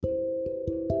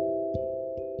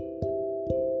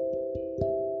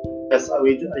Yes,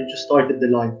 I just started the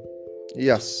live.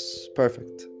 Yes,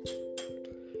 perfect.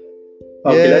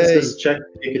 Okay, let's Yay. just check.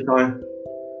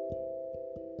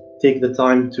 Take the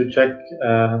time to check.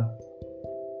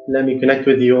 Let me connect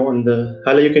with you on the.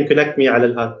 هلا you can connect me على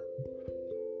الهات.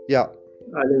 Yeah.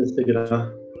 على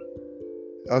الانستغرام.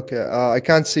 Okay. I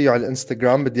can't see you على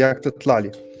الانستغرام. بدي اياك تطلع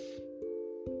لي.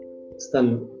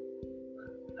 استنى.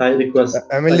 هاي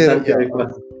ريكوست. اعمل لي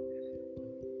ريكوست.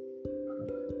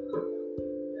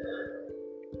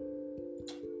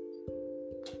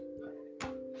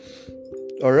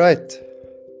 All right.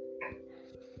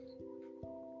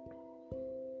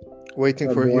 Waiting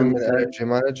for human energy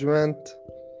management.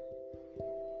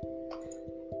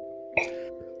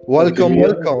 Welcome.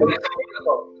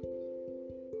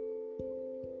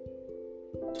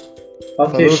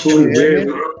 Okay, cool.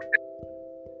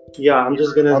 Yeah, I'm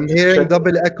just gonna. I'm hearing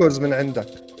double echoes من عندك.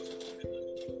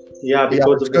 Yeah,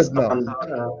 because of it's the good now.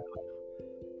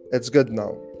 It's good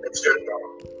now.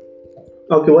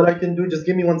 Okay, what I can do, just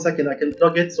give me 1 second. I can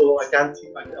plug it so I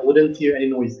wouldn't hear any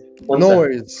noise. No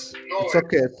worries. It's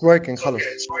okay. It's working. خلص.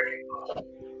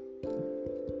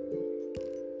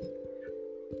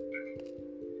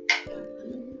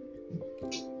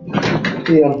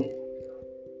 Yeah.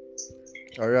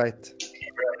 All right.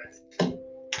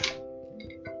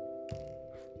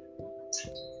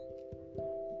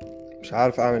 مش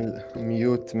عارف اعمل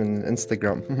ميوت من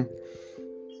انستغرام.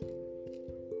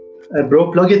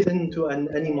 Bro, plug it into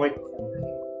any microphone.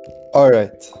 All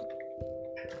right.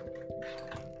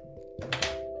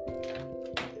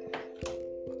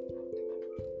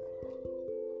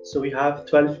 So we have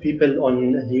 12 people on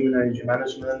human energy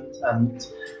management, and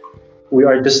we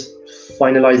are just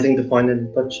finalizing the final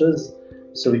touches,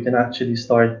 so we can actually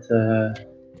start.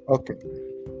 Okay.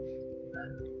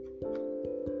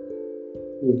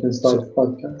 We can start the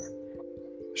podcast.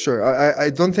 Sure. I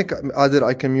don't think either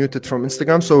I can mute it from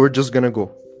Instagram, so we're just gonna go.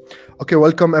 Okay,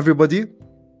 welcome everybody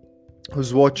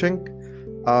who's watching.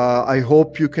 I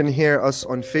hope you can hear us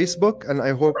on Facebook, and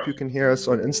I hope you can hear us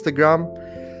on Instagram.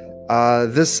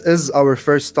 This is our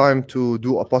first time to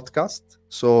do a podcast,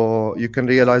 so you can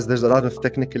realize there's a lot of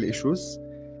technical issues,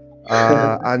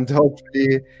 and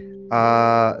hopefully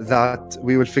that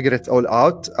we will figure it all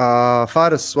out.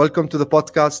 Faris, welcome to the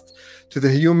podcast, to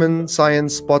the Human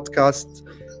Science Podcast.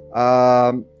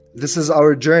 This is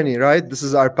our journey, right? This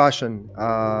is our passion.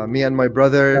 Me and my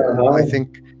brother, I think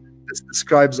this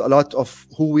describes a lot of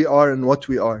who we are and what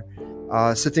we are.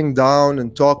 Sitting down and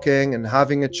talking and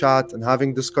having a chat and having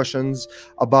discussions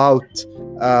about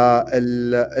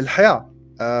الحياة.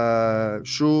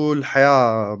 شو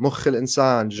الحياة، مخ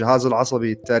الإنسان، الجهاز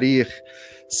العصبي، التاريخ،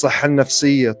 الصحة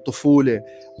النفسية، الطفولة.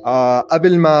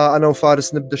 قبل ما أنا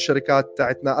وفارس نبدأ الشركات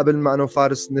تاعتنا، قبل ما أنا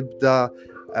وفارس نبدأ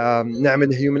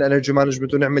نعمل هيومن انرجي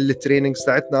مانجمنت ونعمل التريننجز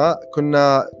تاعتنا،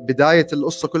 كنا بداية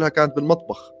القصة كلها كانت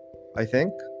بالمطبخ I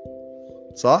think.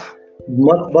 صح؟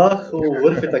 مطبخ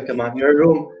وغرفتك كمان.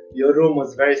 Your room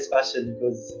was very special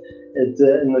because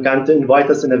it كانت to invite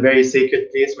us in a very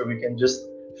sacred place where we can just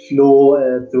flow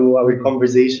through our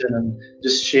conversation and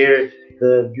just share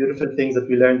the beautiful things that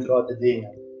we learned throughout the day.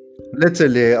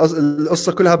 Literally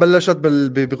القصة كلها بلشت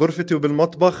بغرفتي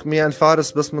وبالمطبخ. مي and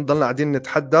فارس بس بنضلنا قاعدين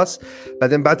نتحدث،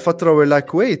 بعدين بعد فترة we're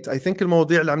like wait I think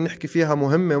المواضيع اللي عم نحكي فيها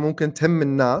مهمة وممكن تهم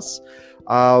الناس.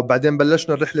 وبعدين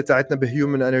بلشنا الرحلة تاعتنا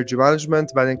بهيومن انرجي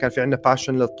مانجمنت، بعدين كان في عندنا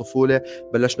باشن للطفولة،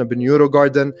 بلشنا بنيورو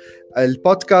جاردن.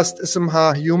 البودكاست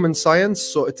اسمها Human Science,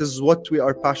 so it is what we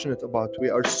are passionate about. We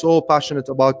are so passionate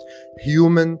about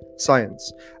human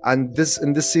science, and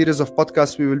in this series of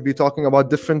podcasts we will be talking about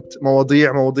different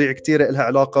مواضيع كتيرة لها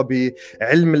علاقة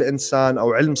بعلم الإنسان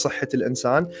أو علم صحة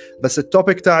الإنسان. بس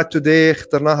التوبيك تاع today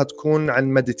اخترناها تكون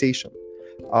عن meditation.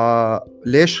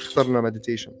 ليش اخترنا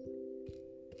meditation؟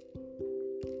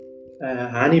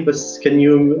 Hani, but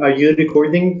are you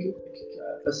recording?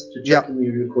 Just to check if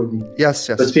you're recording. Yes.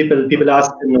 Because people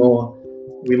ask,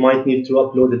 we might need to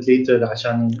upload it later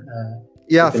عشان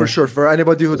for sure. For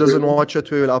anybody who doesn't watch it,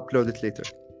 we will upload it later.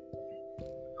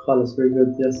 خلاص, very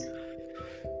good, yes.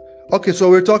 Okay, so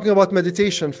we're talking about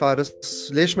meditation,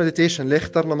 فارس. ليش meditation؟ ليه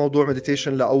اخترنا موضوع meditation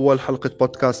لأول حلقة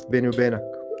بودكاست بيني وبينك؟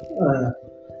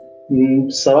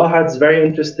 بصراحة it's very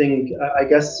interesting. I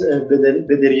guess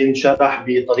بدر ينشرح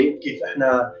بطريقة كيف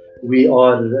احنا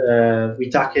we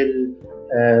tackle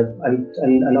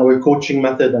and our coaching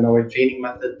method and our training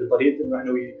method بطريقة انه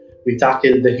احنا we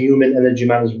tackle the human energy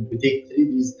management. We take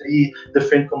these three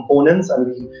different components and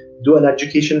we do an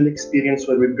educational experience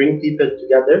where we bring people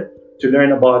together to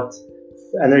learn about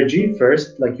energy first,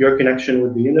 like your connection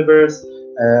with the universe,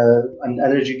 and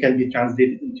energy can be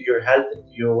translated into your health,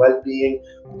 into your well-being.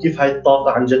 وكيف هاي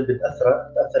الطاقة عن جد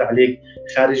بتأثر عليك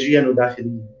خارجيا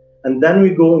وداخليا. And then we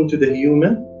go into the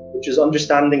human, which is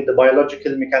understanding the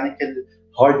biological, mechanical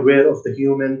hardware of the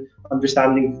human,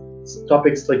 understanding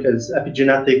topics like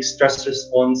epigenetics, stress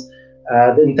response,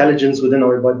 the intelligence within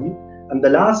our body. And the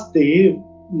last day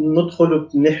ندخل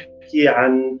نحكي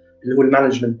عن اللي هو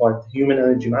management part, human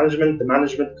energy management. The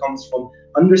management comes from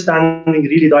understanding,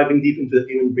 really diving deep into the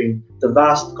human brain, the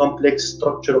vast, complex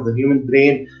structure of the human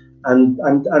brain,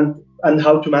 and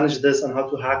how to manage this and how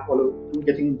to hack all of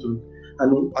getting into it.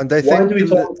 And I why think do we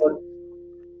talk about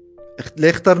ليه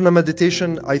اخترنا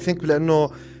meditation I think لأنه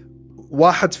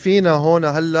واحد فينا هون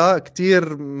هلا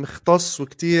كتير مختص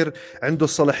وكتير عنده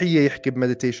الصلاحية يحكي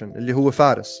بمديتيشن اللي هو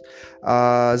فارس.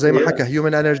 زي ما حكى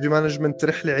Human Energy Management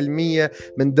رحلة علمية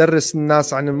مندرس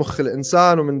الناس عن المخ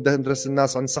الإنسان ومندرس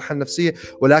الناس عن الصحة النفسية،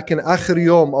 ولكن آخر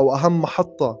يوم أو أهم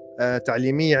محطة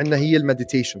تعليمية عندنا هي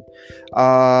المديتيشن.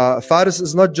 فارس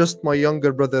is not just my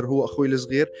younger brother، هو أخوي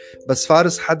الصغير، بس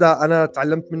فارس حدا أنا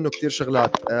تعلمت منه كتير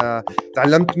شغلات.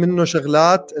 تعلمت منه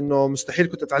شغلات إنه مستحيل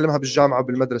كنت أتعلمها بالجامعة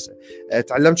وبالمدرسة.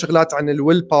 تعلمت شغلات عن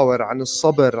الويل باور، عن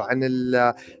الصبر،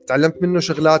 تعلمت منه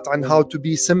شغلات عن how to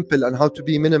be simple and how to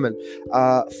be minimal.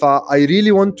 I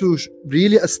really want to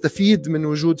really أستفيد من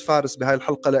وجود فارس بهاي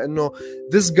الحلقة، لأنه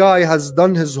this guy has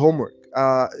done his homework.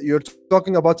 You're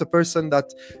talking about a person that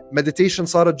meditation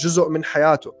صارت جزء من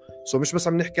حياته. So مش بس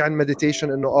عم نحكي عن meditation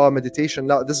إنه meditation،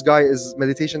 لا، this guy is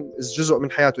meditation is جزء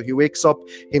من حياته. He wakes up,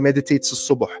 he meditates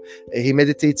الصبح, he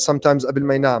meditates sometimes قبل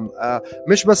ما ينام.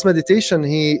 مش بس meditation،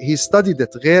 he studied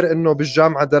it. غير إنه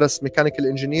بالجامعة درس mechanical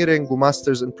engineering و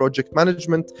masters in project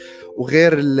management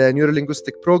وغير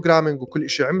neurolinguistic programming وكل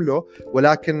إشي عمله،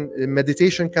 ولكن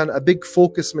meditation كان a big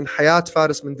focus من حياة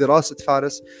فارس، من دراسة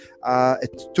فارس.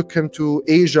 It took him to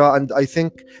Asia, and I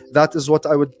think that is what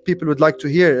people would like to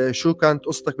hear. شو كانت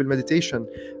قصتك بالمديتيشن؟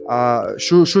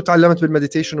 شو تعلمت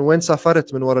بالمديتيشن وين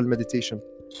سافرت من وراء المديتيشن؟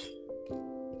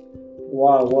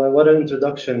 Wow, what an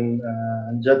introduction.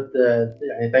 عن جد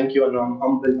يعني thank you, and I'm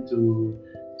humbled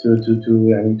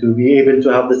to be able to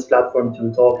have this platform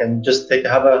to talk and just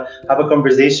have a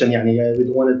conversation. يعني we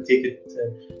don't want to take it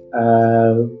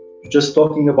just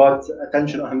talking about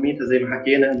attention أهميتها زي ما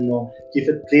حكينا إنه كيف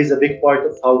it plays a big part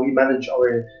of how we manage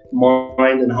our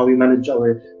mind and how we manage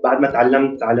our. بعد ما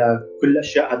تعلمت على كل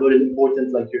الأشياء هذول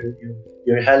important like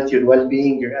your health, your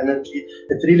well-being, your energy,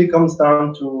 it really comes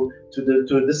down to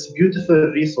this beautiful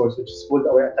resource which is called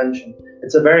our attention.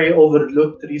 It's a very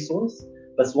overlooked resource,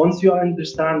 but once you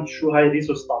understand شو هاي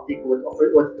resource تعطيك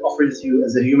what it offers you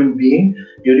as a human being,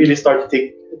 you really start to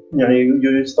take,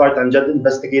 you start and just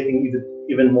investigating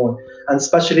even more, and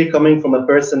especially coming from a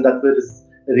person that was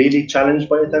really challenged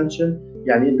by attention.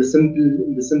 يعني in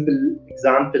the simple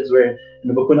examples where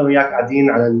إنه بكون أنا وياك قاعدين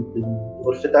على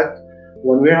غرفتك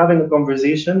when we're having a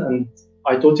conversation and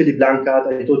I totally blank out,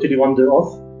 I totally wander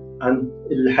off, and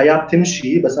الحياة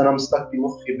بتمشي بس أنا مستك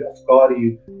بمخي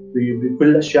بأفكاري بكل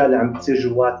الأشياء اللي عم بتصير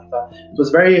جواتي. It was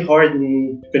very hard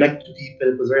to connect to people.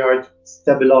 It was very hard to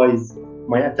stabilize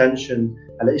my attention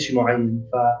على إشي معين.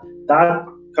 That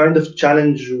kind of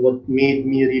challenge what made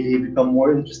me really become more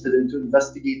interested into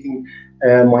investigating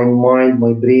my mind,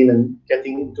 my brain, and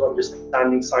getting into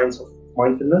understanding science of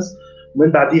mindfulness.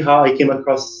 ومن بعدها I came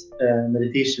across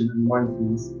meditation and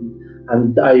mindfulness,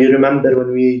 and I remember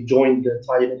when we joined the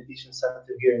Thai Meditation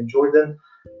Center here in Jordan,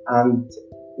 and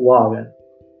wow,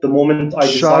 the moment I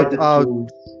decided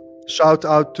shout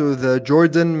out to the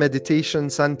Jordan Meditation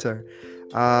Center.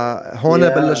 هون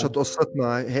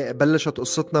بلشت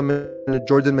قصتنا من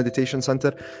الجوردن مديتيشن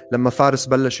سنتر لما فارس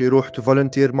بلش يروح to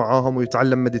volunteer معاهم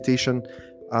ويتعلم meditation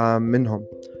منهم.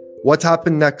 What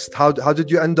happened next? How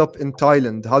did you end up in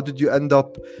Thailand? How did you end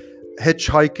up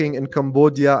hitchhiking in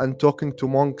Cambodia and talking to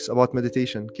monks about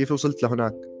meditation? كيف وصلت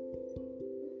لهناك؟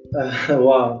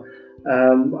 Wow.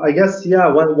 I guess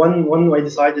when I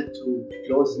decided to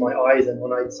close my eyes and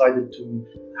when I decided to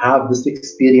have this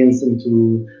experience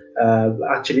into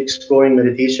actually exploring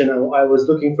meditation, I was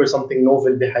looking for something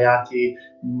novel بحياتي.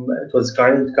 It was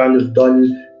kind of dull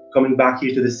coming back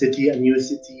here to the city, a new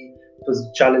city. It was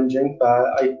challenging, but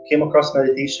I came across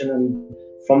meditation, and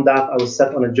from that I was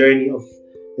set on a journey of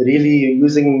really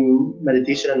using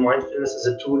meditation and mindfulness as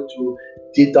a tool to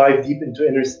dive deep into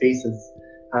inner spaces.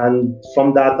 And from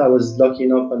that I was lucky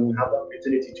enough and had the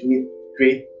opportunity to meet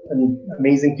great and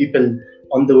amazing people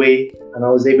on the way, and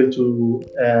I was able to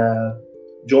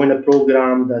join a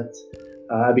program that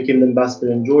I became the ambassador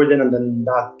in Jordan, and then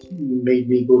that made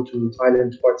me go to Thailand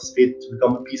to participate to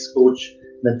become a peace coach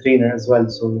and a trainer as well.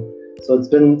 So it's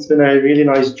been a really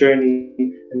nice journey,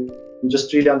 and and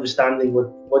just really understanding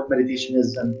what meditation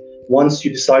is. And once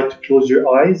you decide to close your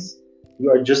eyes, you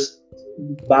are just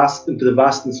vast into the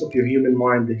vastness of your human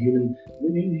mind,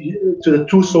 to the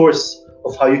true source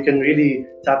of how you can really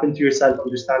tap into yourself,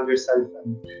 understand yourself,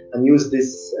 and use this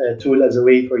tool as a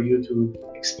way for you to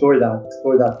explore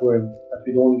that world that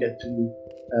we don't get to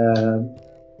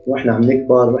واحنا عم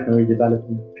نكبر واحنا we're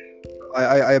developing.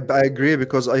 I agree,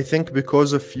 because I think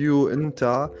because of you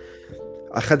انت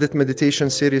أخذت meditation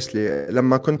seriously.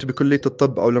 لما كنت بكلية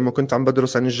الطب أو لما كنت عم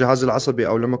بدرس عن الجهاز العصبي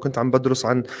أو لما كنت عم بدرس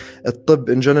عن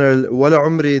الطب in general، ولا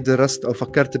عمري درست أو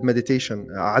فكرت بمديتيشن.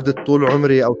 قعدت طول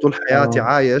عمري أو طول حياتي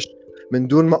عايش من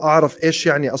دون ما أعرف إيش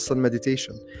يعني أصلا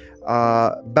meditation.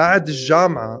 بعد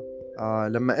الجامعة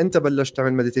لما أنت بلشت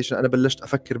تعمل مديتيشن أنا بلشت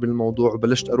أفكر بالموضوع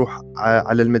وبلشت أروح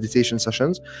على المديتيشن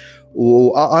سيشنز.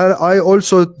 I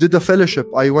also did a fellowship.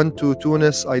 I went to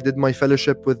Tunis. I did my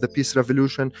fellowship with the Peace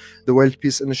Revolution, the World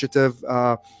Peace Initiative.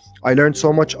 I learned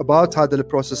so much about هذا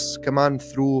البروسيس كمان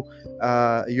through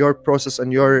your process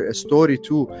and your story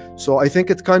too. So I think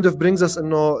it kind of brings us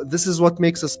إنه this is what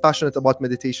makes us passionate about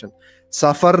meditation.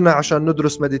 سافرنا عشان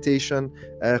ندرس meditation.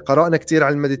 قرأنا كتير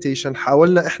عن meditation.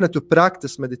 حاولنا إحنا to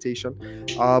practice meditation.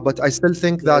 But I still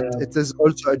think that it is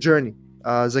also a journey.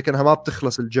 زي كأنها ما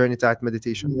بتخلص الجيرني تاعت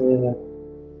meditation.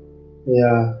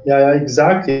 Yeah,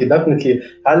 exactly, definitely.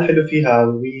 الحلو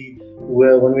فيها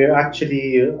when we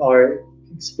actually are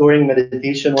exploring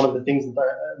meditation, one of the things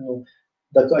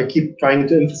that I keep trying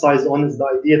to emphasize on is the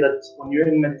idea that when you're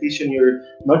in meditation, you're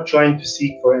not trying to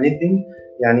seek for anything.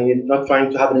 You're not trying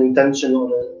to have an intention or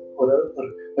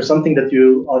something that you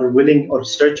are willing or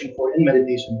searching for in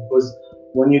meditation. Because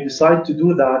when you decide to do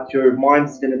that, your mind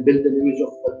is going to build an image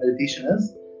of what meditation is.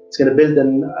 It's going to build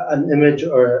an image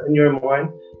or in your mind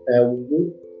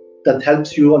that helps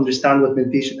you understand what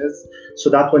meditation is, so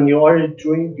that when you are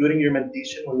during your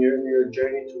meditation, when you're in your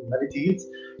journey to meditate,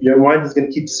 your mind is going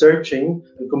to keep searching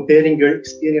and comparing your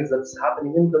experience that's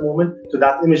happening in the moment to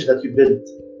that image that you built.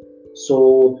 So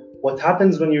what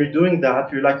happens when you're doing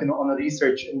that, you're like on a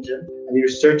research engine and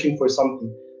you're searching for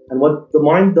something. And what the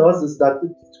mind does is that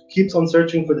it keeps on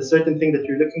searching for the certain thing that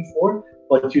you're looking for,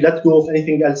 but you let go of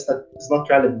anything else that is not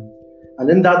relevant. And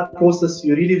in that process,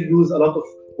 you really lose a lot of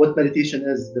what meditation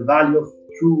is, the value of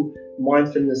true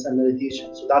mindfulness and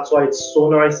meditation. So that's why it's so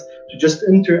nice to just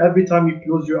enter every time you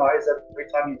close your eyes, every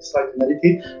time you decide to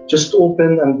meditate, just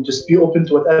open and just be open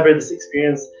to whatever this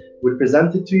experience will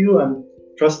present it to you. And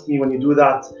trust me, when you do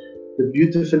that, the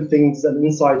beautiful things and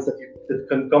insights that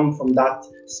can come from that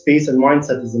space and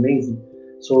mindset is amazing.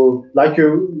 So like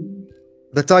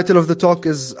the title of the talk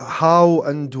is How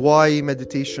and Why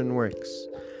Meditation Works.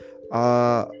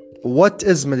 What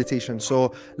is meditation?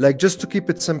 So like, just to keep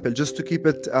it simple, just to keep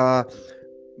it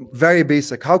very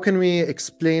basic, how can we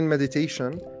explain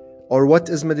meditation, or what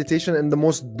is meditation in the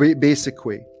most basic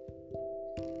way?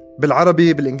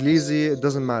 بالعربي, بالإنجليزي, it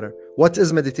doesn't matter. What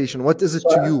is meditation? What is it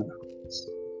to you?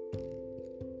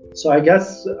 So I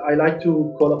guess I like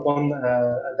to call upon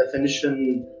a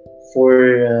definition for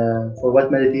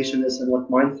what meditation is and what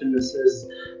mindfulness is,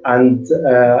 and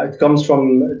it comes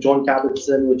from John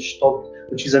Kabat-Zinn,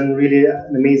 which is really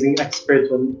an amazing expert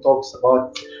when he talks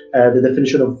about the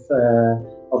definition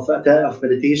of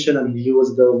meditation, and he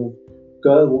was the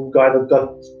guy that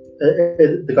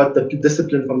got the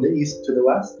discipline from the East to the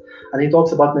West, and he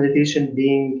talks about meditation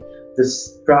being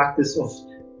this practice of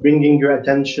bringing your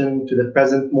attention to the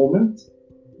present moment,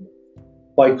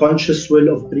 by conscious will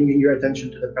of bringing your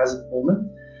attention to the present moment.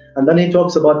 And then he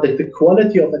talks about the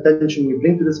quality of attention you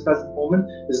bring to this present moment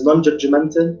is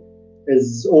non-judgmental,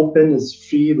 is open, is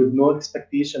free, with no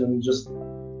expectation, and just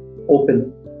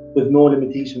open with no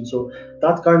limitation. So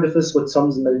that kind of is what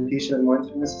sums meditation and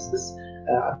mindfulness, is this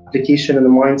application in the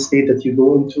mind state that you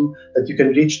go into, that you can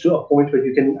reach to a point where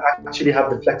you can actually have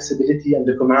the flexibility and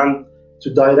the command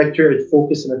to direct your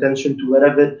focus and attention to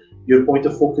wherever your point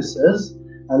of focus is.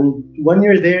 And when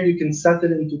you're there, you can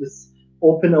settle into this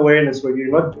open awareness where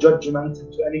you're not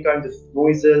judgmental to any kind of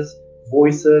noises,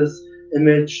 voices,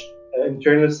 image,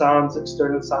 internal sounds,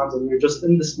 external sounds, and you're just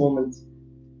in this moment,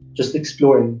 just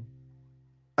exploring.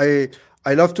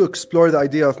 I love to explore the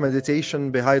idea of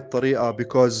meditation بهاي الطريقة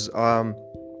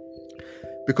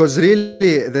because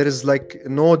really there is like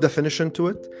no definition to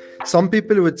it. Some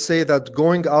people would say that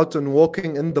going out and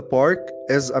walking in the park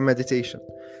is a meditation.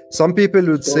 Some people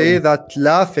would say that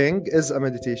laughing is a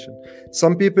meditation.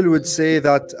 Some people would say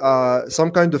that some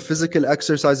kind of physical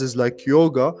exercises like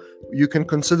yoga, you can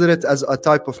consider it as a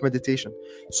type of meditation.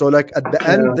 So like at the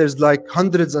end, there's like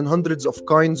hundreds and hundreds of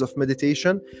kinds of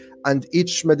meditation, and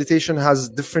each meditation has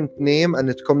different name, and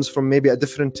it comes from maybe a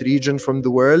different region from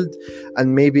the world,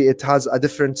 and maybe it has a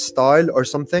different style or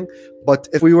something. But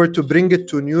if we were to bring it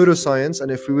to neuroscience, and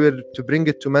if we were to bring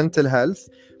it to mental health,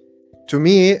 to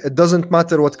me, it doesn't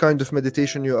matter what kind of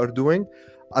meditation you are doing,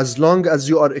 as long as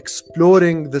you are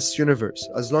exploring this universe,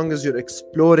 as long as you're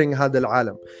exploring هذا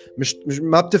العالم. مش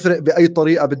ما بتفرق بأي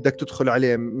طريقة بدك تدخل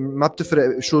عليه، ما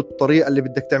بتفرق شو الطريقة اللي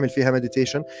بدك تعمل فيها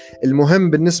meditation. المهم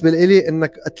بالنسبة لي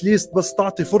إنك at least بس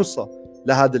تعطي فرصة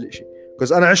لهذا الإشي.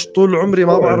 because أنا عشت طول عمري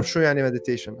ما بعرف شو يعني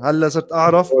meditation، هلا صرت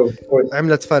أعرف،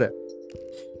 عملت فرق.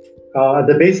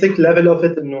 The basic level of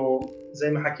it إنه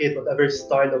زي ما حكيت whatever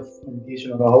style of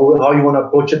meditation or how you want to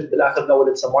approach it، بالاخر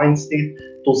الاول it's a mind state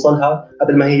توصلها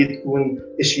قبل ما هي تكون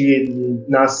شيء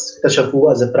الناس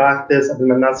اكتشفوه as a practice، قبل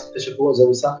ما الناس اكتشفوه as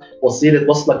وسيله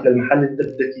توصلك للمحل اللي انت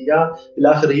بدك اياه.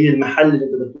 بالاخر هي المحل اللي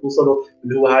انت بدك توصله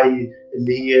اللي هو هاي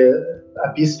اللي هي a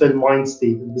peaceful mind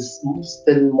state،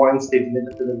 still mind state اللي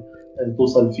انت بدك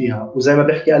توصل فيها. وزي ما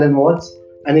بيحكي ألان واتس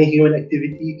any human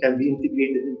activity can be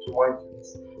integrated into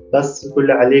mindfulness. بس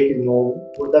كل عليك انه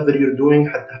whatever you're doing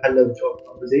حتى هلا with your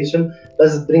conversation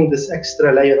let's bring this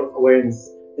extra layer of awareness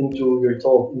into your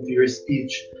talk, into your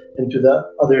speech, into the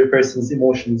other person's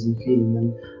emotions and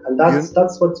feeling, and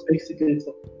that's what's basically it.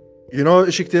 You know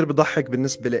إشي كتير بضحك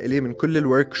بالنسبة لي من كل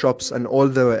workshops and all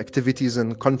the activities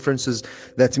and conferences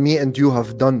that me and you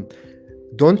have done.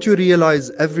 Don't you realize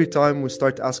every time we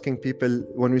start asking people,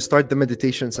 when we start the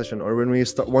meditation session or when we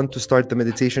want to start the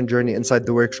meditation journey inside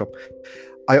the workshop,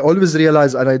 I always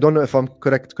realize, and I don't know if I'm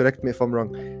correct me if I'm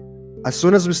wrong, as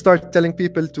soon as we start telling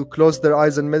people to close their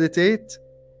eyes and meditate,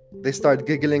 they start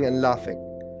giggling and laughing.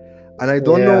 And I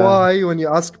don't know why, when you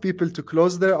ask people to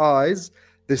close their eyes,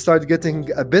 they start getting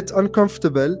a bit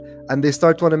uncomfortable and they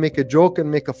start want to make a joke and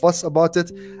make a fuss about it.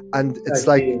 And it's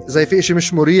like زي في إشي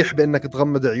مش مريح بإنك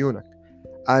تغمض عيونك.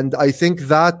 And I think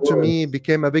that to me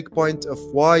became a big point of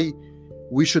why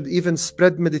we should even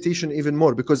spread meditation even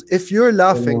more, because if you're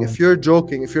laughing, if you're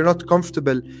joking, if you're not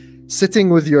comfortable sitting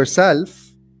with yourself,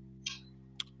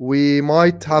 we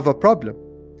might have a problem.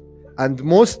 And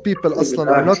most people aslan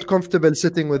are not comfortable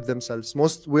sitting with themselves.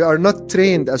 We are not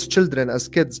trained as children, as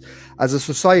kids, as a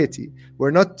society.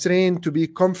 We're not trained to be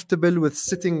comfortable with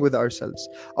sitting with ourselves.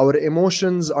 Our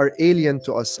emotions are alien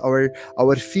to us.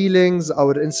 Our feelings,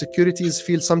 our insecurities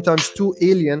feel sometimes too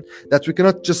alien that we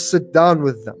cannot just sit down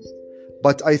with them.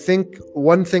 But I think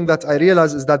one thing that I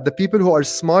realize is that the people who are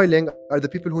smiling are the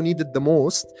people who need it the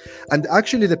most. And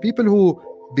actually the people who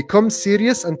become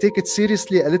serious and take it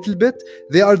seriously a little bit,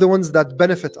 they are the ones that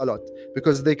benefit a lot,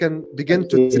 because they can begin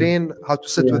to train how to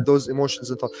sit with those emotions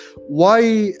and thoughts.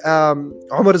 Why,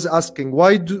 Omar is asking,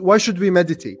 why should we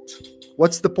meditate?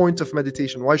 What's the point of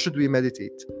meditation? Why should we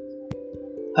meditate?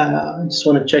 I just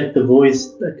want to check the voice,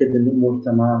 أتأكد إن الأمور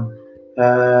تمام.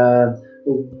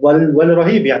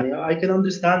 والرهيب يعني I can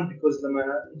understand, because لما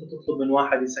أنت تطلب من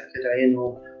واحد يسكر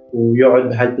عينه ويقعد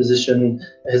بهاي position,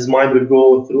 his mind will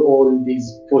go through all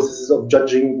these processes of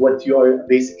judging what you are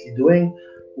basically doing,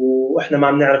 وإحنا ما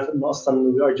عم نعرف إنه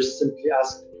أصلاً we are just simply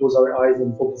asked to close our eyes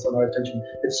and focus on our attention.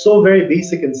 It's so very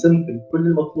basic and simple. كل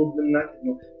المطلوب منك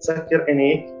إنه تسكر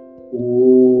عينيك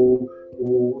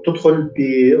وتدخل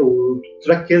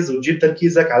وتركز وتجيب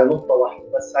تركيزك على نقطة واحدة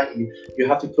بس. هاي you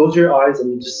have to close your eyes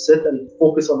and just sit and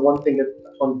focus on one thing at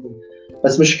one thing.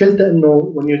 بس مشكلته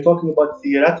إنه when you're talking about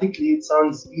theoretically it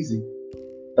sounds easy,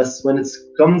 but when it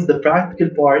comes the practical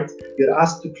part, you're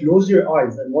asked to close your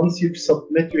eyes, and once you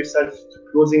submit yourself to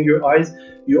closing your eyes,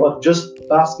 you are just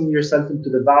basking yourself into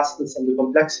the vastness and the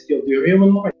complexity of your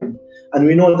human mind. And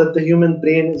we know that the human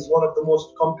brain is one of the most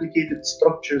complicated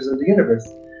structures in the universe.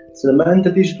 So لما أنت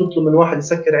تيجي تطلب من واحد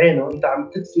يسكر عينه، أنت عم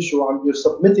تدفشه وعم you're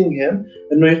submitting him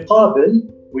إنه يقابل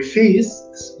we face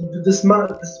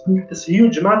this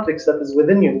huge matrix that is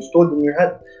within you, stored in your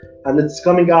head, and it's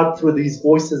coming out through these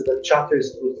voices that chatters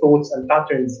through thoughts and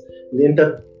patterns اللي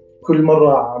أنت كل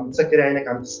مرة عم تسكر عينك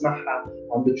عم تسمعها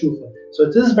عم بتشوفها. So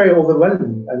it is very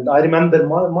overwhelming. And I remember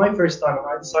my first time when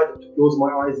I decided to close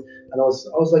my eyes, and I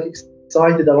was like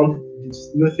excited. I wanted this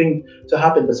new thing to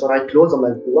happen, but when I close, I'm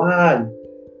like, wow,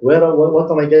 what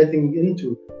am I getting into?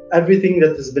 Everything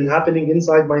that has been happening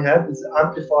inside my head is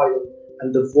amplified, and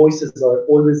the voices are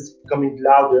always becoming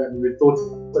louder, and your thoughts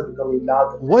are becoming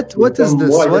louder. What is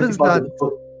this? What is that?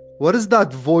 What is that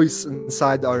voice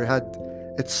inside our head?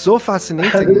 It's so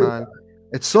fascinating, man.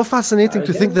 It's so fascinating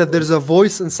to think that there's a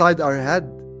voice inside our head.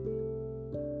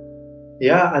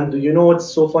 Yeah, and you know what's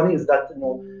so funny is that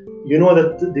you know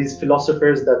that these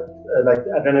philosophers that like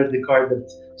René Descartes that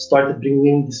started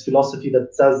bringing this philosophy that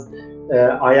says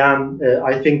I am,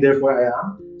 I think, therefore I am.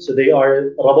 So they are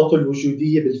ربطوا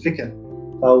الوجودية بالفكر.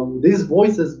 These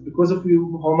voices, because of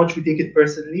how much we take it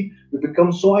personally, we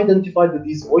become so identified with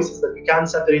these voices that we can't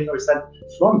separate ourselves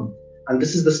from it. And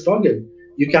this is the struggle.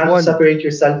 You can't separate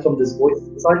yourself from this voice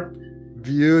inside.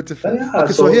 Beautiful. Yeah,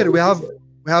 okay, so here we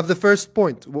have the first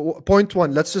point. Point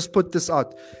one. Let's just put this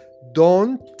out.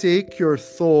 Don't take your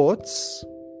thoughts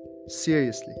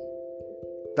seriously.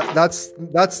 That's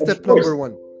step number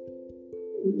one.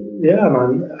 Yeah,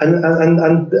 man,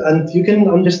 and you can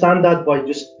understand that by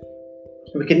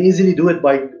we can easily do it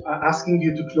by asking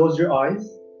you to close your eyes.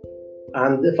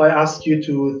 And if I ask you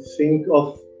to think of,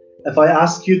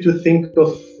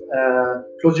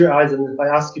 close your eyes, and if I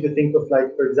ask you to think of,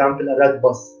 like, for example, a red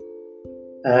bus,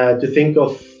 to think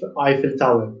of Eiffel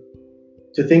Tower,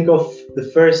 to think of the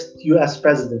first US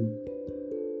president.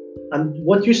 And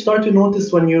what you start to notice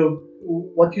is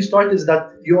that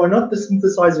you are not the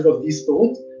synthesizer of these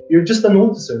thoughts, you're just a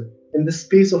noticer in the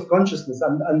space of consciousness,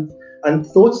 and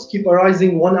thoughts keep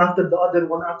arising one after the other,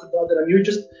 and you're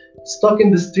just stuck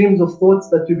in the streams of thoughts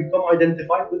that you become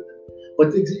identified with.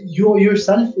 But you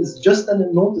yourself is just a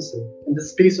noticer in the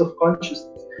space of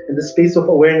consciousness, in the space of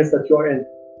awareness that you are in.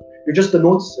 You're just a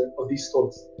noticer of these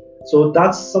thoughts. So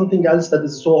that's something else that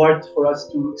is so hard for us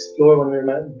to explore when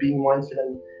we're being mindful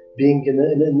and being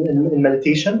in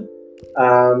meditation.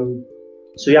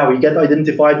 So yeah, we get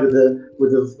identified with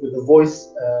the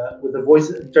voice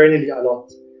internally a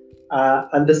lot.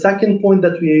 And the second point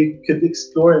that we could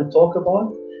explore and talk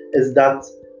about is that,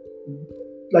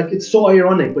 like, it's so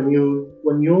ironic when you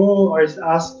are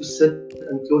asked to sit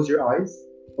and close your eyes,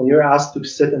 when you're asked to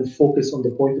sit and focus on the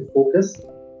point of focus,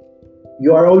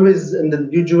 you are always in the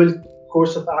usual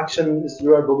course of action is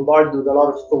you are bombarded with a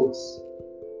lot of thoughts.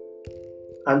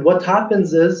 And what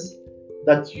happens is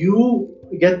that you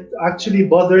get actually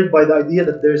bothered by the idea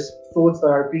that there's thoughts that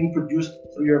are being produced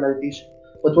through your meditation.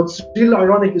 But what's really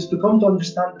ironic is to come to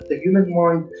understand that the human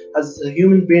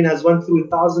brain has went through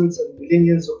thousands and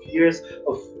millions of years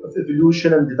of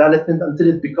evolution and development until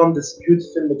it becomes this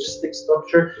beautiful, majestic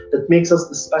structure that makes us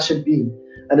the special being.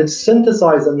 And it's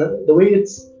synthesized, and the way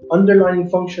its underlying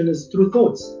function is through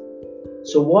thoughts.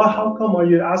 So how come are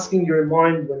you asking your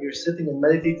mind when you're sitting and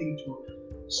meditating to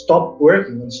stop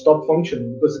working and stop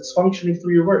functioning? Because it's functioning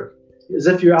through your work. As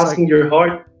if you're asking your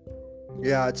heart.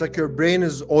 Yeah, it's like your brain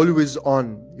is always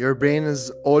on. Your brain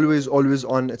is always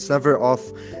on. It's never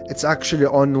off. It's actually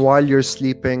on while you're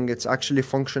sleeping. It's actually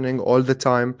functioning all the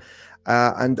time.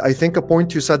 And I think a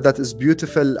point you said that is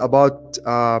beautiful about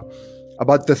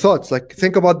the thoughts. Like,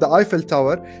 think about the Eiffel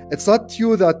Tower. It's not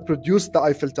you that produced the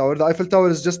Eiffel Tower. The Eiffel Tower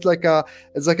is just like a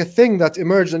thing that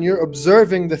emerged, and you're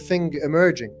observing the thing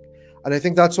emerging. And I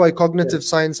think that's why cognitive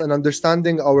science and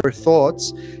understanding our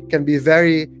thoughts can be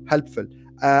very helpful.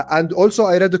 And also,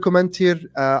 I read a comment here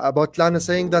about Lana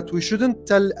saying that we shouldn't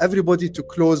tell everybody to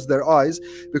close their eyes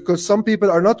because some people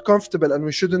are not comfortable, and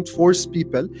we shouldn't force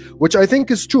people, which I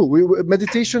think is true.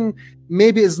 Meditation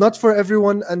maybe is not for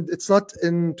everyone, and it's not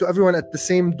to everyone at the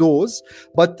same dose.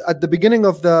 But at the beginning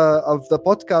of the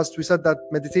podcast, we said that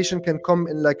meditation can come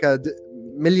in like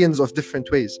millions of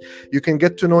different ways. You can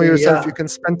get to know yourself. You can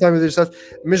spend time with yourself.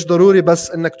 مش ضروري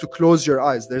بس إنك to close your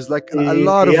eyes. There's like a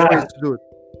lot of ways to do it.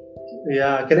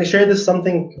 Yeah, can I share this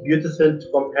something beautiful to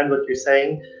comprehend what you're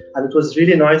saying? And it was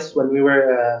really nice when we were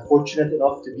fortunate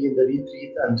enough to be in the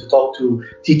retreat and to talk to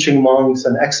teaching monks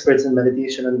and experts in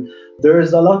meditation. And there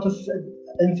is a lot of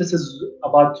emphasis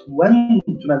about when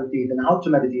to meditate and how to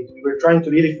meditate. We were trying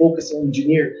to really focus and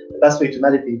engineer the best way to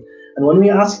meditate. And when we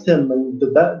asked him, and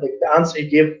the answer he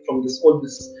gave from this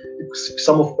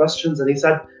sum of questions, and he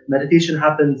said meditation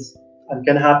happens and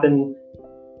can happen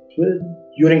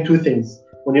during two things: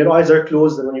 when your eyes are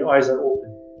closed and when your eyes are open.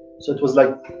 So it was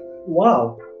like,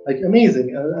 wow, like amazing,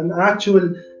 an actual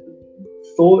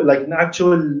thought, like an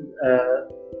actual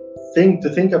thing to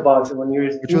think about when you're.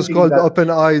 Which was called open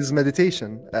eyes meditation,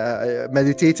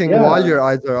 meditating while your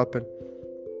eyes are open.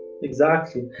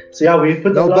 Exactly. So yeah, we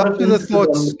put a lot of emphasis on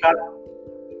the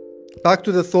Back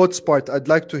to the thoughts part. I'd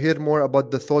like to hear more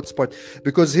about the thoughts part,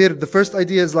 because here the first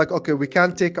idea is like, okay, we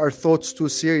can't take our thoughts too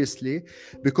seriously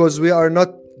because we are not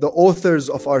the authors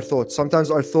of our thoughts. Sometimes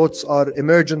our thoughts are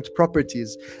emergent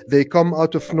properties. They come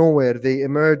out of nowhere. They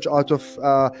emerge out of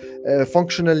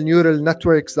functional neural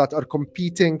networks that are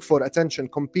competing for attention,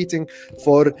 competing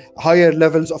for higher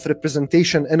levels of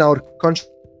representation in our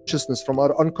consciousness. consciousness, from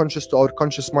our unconscious to our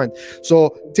conscious mind.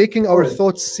 So taking our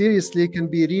thoughts seriously can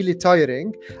be really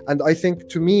tiring. And I think,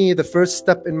 to me, the first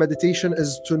step in meditation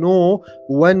is to know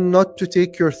when not to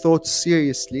take your thoughts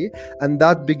seriously. And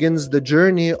that begins the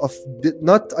journey of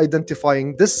not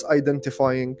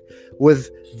disidentifying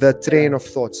with the train of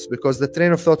thoughts, because the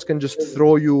train of thoughts can just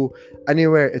throw you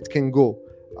anywhere it can go.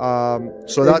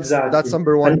 So that's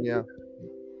number one.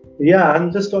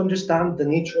 And just to understand the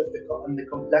nature of the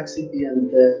complexity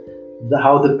and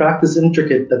how the practice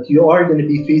intricate, that you are going to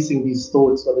be facing these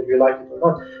thoughts, whether you like it or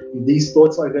not. These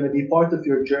thoughts are going to be part of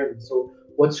your journey. So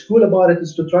what's cool about it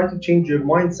is to try to change your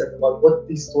mindset about what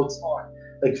these thoughts are.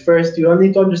 Like, first, you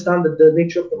need to understand that the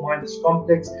nature of the mind is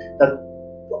complex, that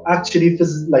actually,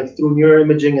 like through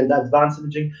neuroimaging and advanced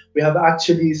imaging, we have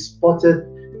actually spotted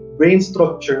brain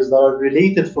structures that are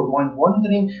related for mind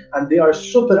wandering, and they are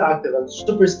super active and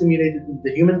super stimulated in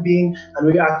the human being, and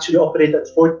we actually operate at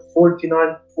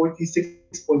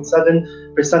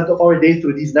 46.7% of our day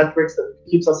through these networks that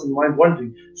keeps us in mind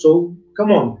wandering. So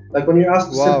come on, like when you're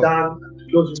asked to sit down,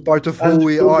 it's part of who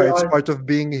we are. It's part of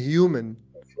being human.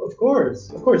 Of course,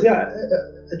 yeah.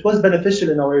 It was beneficial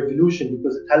in our evolution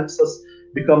because it helps us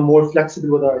become more flexible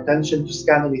with our attention, to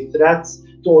scan any threats,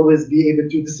 to always be able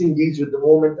to disengage with the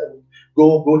moment and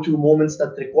go to moments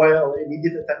that require our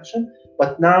immediate attention.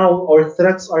 But now our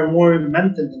threats are more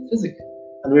mental than physical,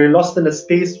 and we're lost in a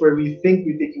space where we think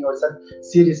we're taking ourselves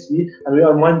seriously, and we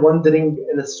are mind wandering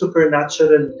in a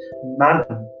supernatural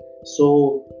manner.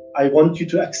 So I want you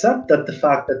to accept that the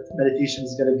fact that meditation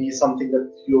is going to be something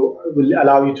that will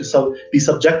allow you to be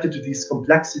subjected to this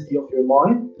complexity of your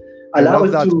mind. I love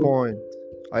that point.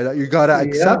 You gotta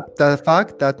accept the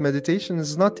fact that meditation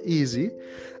is not easy,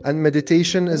 and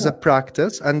meditation is a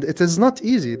practice, and it is not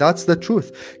easy. That's the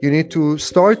truth. You need to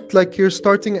start like you're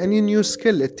starting any new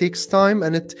skill. It takes time,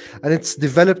 and it's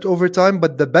developed over time,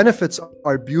 but the benefits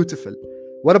are beautiful.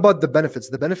 What about the benefits?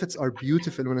 The benefits are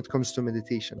beautiful when it comes to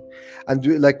meditation. And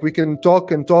we can talk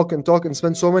and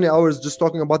spend so many hours just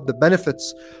talking about the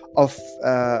benefits of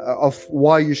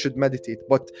why you should meditate.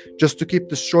 But just to keep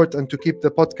this short and to keep the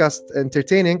podcast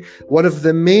entertaining, one of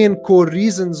the main core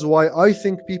reasons why I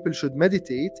think people should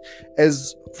meditate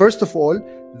is, first of all,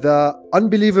 the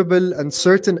unbelievable and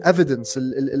certain evidence,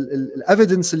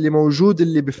 evidence اللي موجود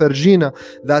اللي بفرجينا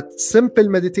that simple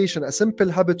meditation, a simple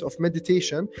habit of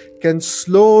meditation, can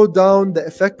slow down the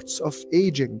effects of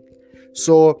aging.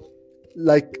 So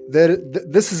like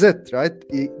this is it, right?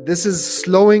 This is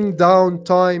slowing down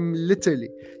time literally.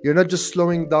 You're not just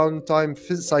slowing down time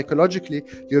psychologically,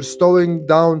 you're slowing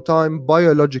down time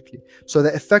biologically. So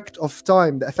the effect of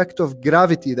time, the effect of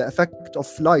gravity, the effect of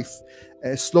life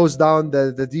slows down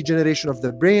the degeneration of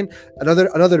the brain.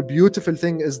 Another beautiful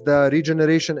thing is the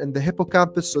regeneration in the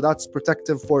hippocampus. So that's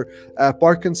protective for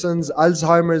Parkinson's,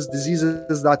 Alzheimer's,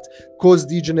 diseases that cause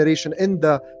degeneration in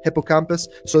the hippocampus.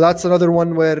 So that's another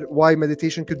one why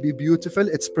meditation could be beautiful.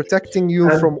 It's protecting you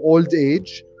from old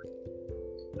age.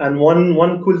 And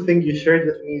one cool thing you shared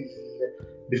with me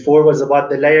before was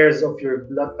about the layers of your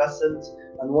blood vessels,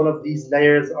 and one of these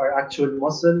layers are actual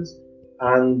muscles.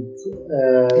 And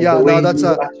the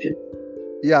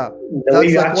way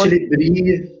you actually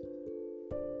breathe.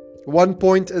 One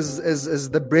point is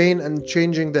the brain and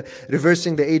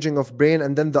reversing the aging of brain,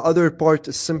 and then the other part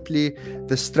is simply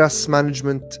the stress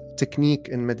management technique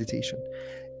in meditation.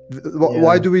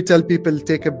 Why do we tell people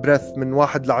take a breath من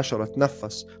 1 ل 10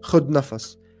 تنفس خد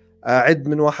نفس عد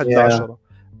من 1 ل 10.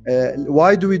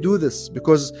 Why do we do this?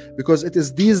 Because it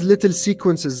is these little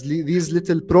sequences, these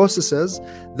little processes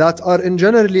that are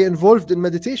generally involved in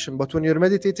meditation. But when you're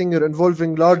meditating, you're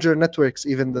involving larger networks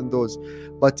even than those.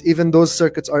 But even those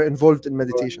circuits are involved in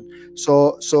meditation.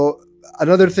 So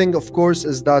another thing, of course,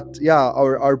 is that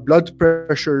our blood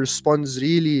pressure responds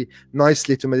really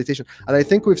nicely to meditation, and I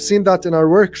think we've seen that in our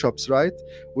workshops, right?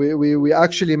 We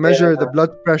actually measure the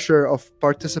blood pressure of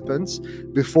participants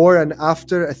before and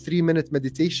after a 3-minute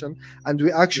meditation, and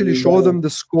we actually show them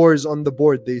the scores on the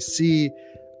board. They see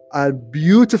a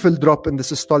beautiful drop in the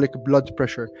systolic blood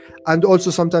pressure, and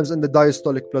also sometimes in the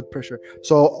diastolic blood pressure.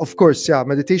 So of course,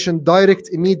 meditation, direct,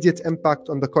 immediate impact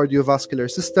on the cardiovascular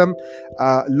system,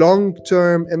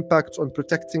 long-term impacts on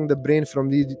protecting the brain from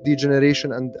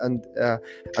degeneration and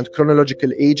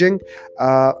chronological aging.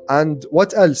 And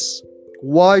what else?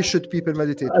 Why should people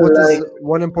meditate? What is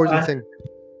one important thing?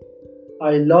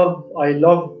 I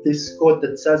love this quote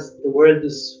that says, "The world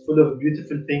is full of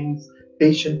beautiful things,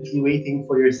 patiently waiting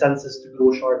for your senses to grow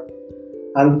sharp."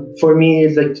 And for me,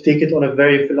 it's like, to take it on a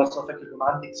very philosophical,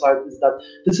 romantic side, is that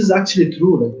this is actually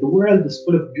true. Like, the world is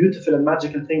full of beautiful and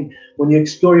magical things when you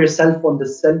explore yourself on the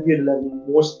cellular and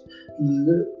most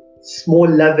small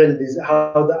level, is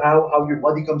how your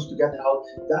body comes together, how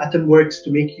the atom works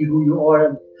to make you who you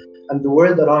are, and the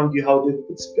world around you,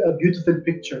 it's a beautiful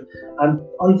picture. And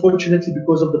unfortunately,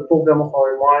 because of the program of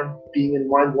our mind being in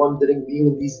mind wandering, being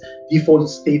in these default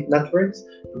state networks,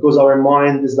 because our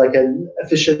mind is like an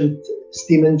efficient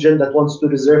steam engine that wants to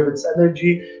reserve its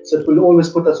energy, so it will always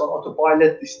put us on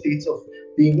autopilot, the states of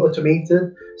being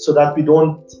automated, so that we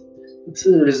don't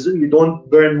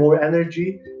burn more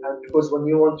energy. And because when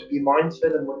you want to be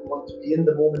mindful and when you want to be in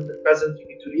the moment, the present, you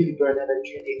need to really burn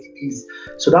energy in ATPs.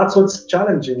 So that's what's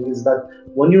challenging, is that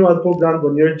when you are programmed,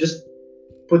 when you're just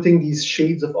putting these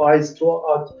shades of eyes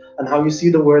throughout and how you see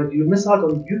the world, you miss out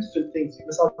on beautiful things. You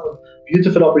miss out on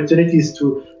beautiful opportunities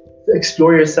to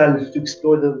explore yourself, to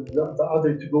explore the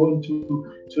other, to go into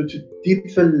to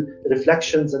deepful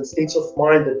reflections and states of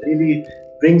mind that really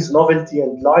brings novelty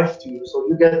and life to you. So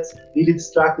you get really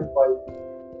distracted by it.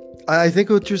 I think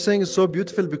what you're saying is so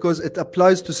beautiful because it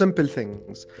applies to simple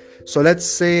things. So let's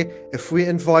say if we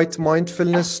invite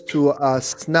mindfulness to a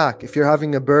snack, if you're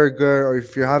having a burger or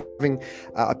if you're having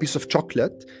a piece of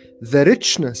chocolate, the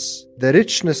richness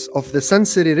of the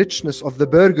sensory richness of the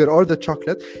burger or the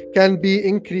chocolate can be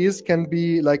increased, can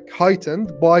be like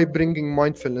heightened by bringing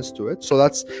mindfulness to it. So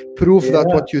that's proof that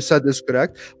what you said is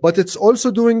correct. But it's also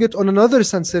doing it on another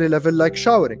sensory level, like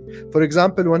showering. For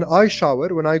example, when I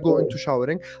shower, when I go into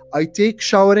showering, I take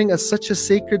showering as such a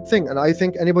sacred thing. And I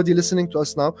think anybody listening to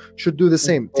us now should do the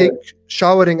same. Take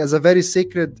showering as a very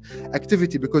sacred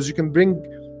activity, because you can bring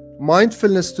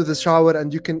mindfulness to the shower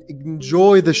and you can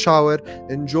enjoy the shower,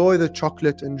 enjoy the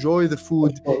chocolate, enjoy the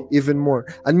food even more.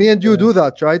 And me and you do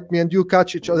that, right? Me and you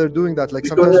catch each other doing that. Like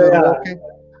sometimes we're walking.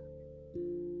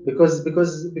 Because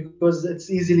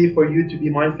it's easily for you to be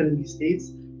mindful in these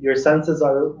states. Your senses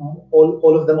are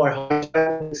all of them are high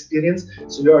experience,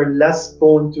 so you are less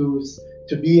prone to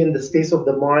be in the space of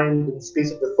the mind, in the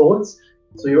space of the thoughts.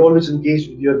 So you're always engaged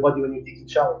with your body when you're taking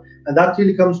shower. And that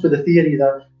really comes to the theory,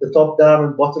 that the top-down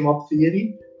and bottom-up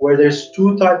theory, where there's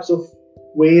two types of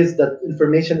ways that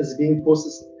information is being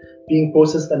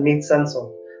processed and made sense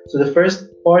of. So the first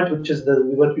part, which is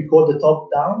what we call the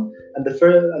top-down, and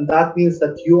that means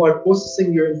that you are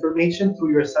processing your information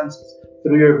through your senses,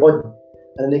 through your body.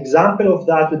 And an example of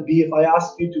that would be if I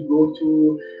asked you to go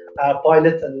to a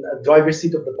pilot and a driver's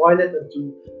seat of the pilot and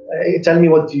to tell me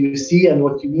what do you see and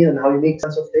what you mean and how you make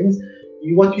sense of things.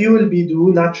 What you will be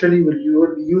doing naturally, you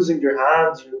will be using your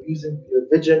hands, you'll be using your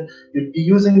vision, you'll be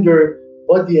using your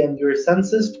body and your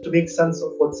senses to make sense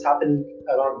of what's happening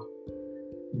around you.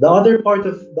 The other part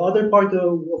of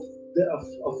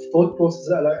thought process,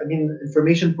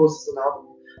 information process, and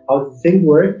how the thing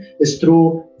works is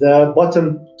through the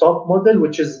bottom-top model,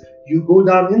 which is you go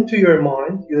down into your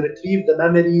mind, you retrieve the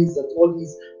memories and all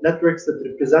these networks that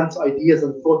represent ideas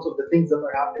and thoughts of the things that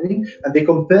are happening, and they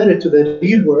compare it to the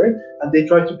real world, and they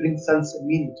try to bring sense and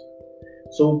meaning to it.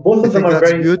 So both of them are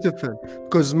very beautiful.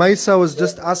 Because Maisa was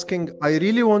just asking, I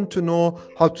really want to know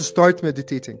how to start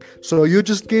meditating. So you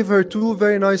just gave her two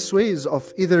very nice ways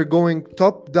of either going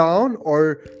top down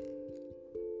or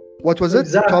what was it?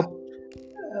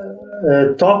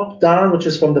 Top down, which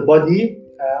is from the body,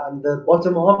 and the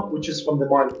bottom up, which is from the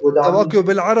mind. اوكي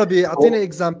بالعربي اعطيني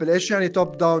اكزامبل ايش يعني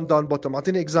توب داون داون بوتوم،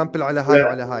 اعطيني اكزامبل على هاي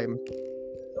وعلى هاي.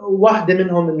 واحدة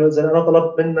منهم انه اذا انا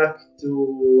طلبت منك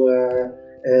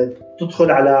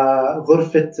تدخل على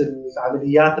غرفة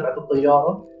العمليات تبعت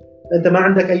الطيارة، انت ما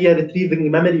عندك اي ريتريفنج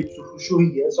ميموري شو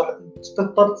هي، صح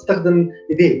تضطر تستخدم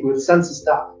ايديك والسنسز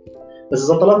تاعك. بس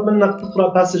اذا طلبت منك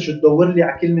تقرا باسج وتدور لي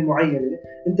على كلمه معينه،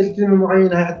 انت الكلمه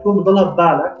المعينه هي حتكون بضلها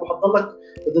ببالك وحتضلك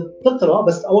تقرا،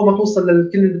 بس اول ما توصل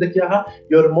للكلمه اللي بدك اياها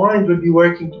your mind will be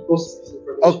working to process this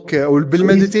information. اوكي،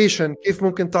 وبالمديتيشن كيف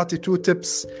ممكن تعطي two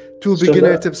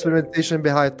beginner tips بالمديتيشن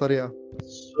بهاي الطريقه؟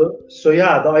 So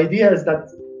yeah, the idea is that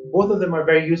both of them are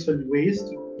very useful ways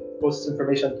to process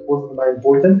information. Both of them are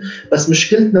important. بس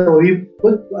مشكلتنا we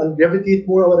put and gravitate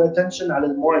more our attention على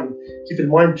المايند، كيف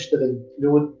المايند بيشتغل اللي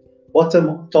هو bottom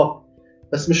top.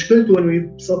 بس مشكلته when we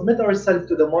submit ourselves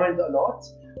to the mind a lot,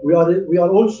 we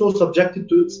are also subjected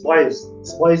to its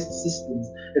biased systems,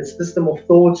 its system of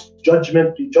thoughts, prejudgment,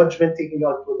 taking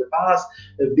out from the past,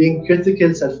 being critical,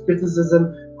 self-criticism.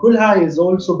 كل هاي is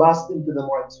also passed into the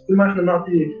mind. كل ما احنا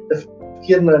نعطي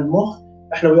تفكيرنا للمخ،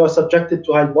 احنا we are subjected to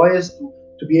high bias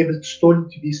to be able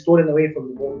to be stolen away from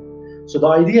the body. So the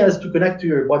idea is to connect to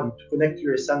your body, to connect to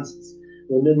your senses.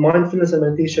 When in mindfulness and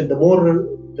meditation, the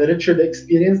richer the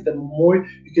experience, the more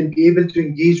you can be able to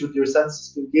engage with your senses,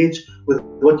 to engage with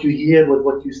what you hear, with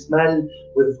what you smell,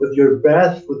 with your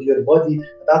breath, with your body.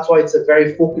 That's why it's a very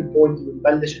focal point in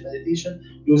meditation,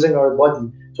 using our body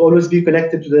to always be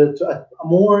connected to a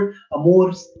more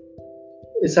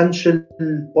essential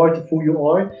part of who you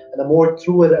are, and a more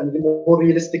truer and more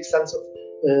realistic sense of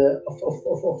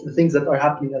the things that are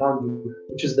happening around you,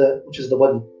 which is the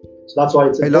body. So that's why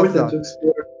it's I love important that. to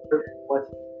explore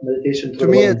meditation To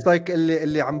me it's like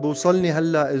اللي عم بوصلني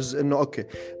هلا is انه okay,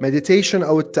 meditation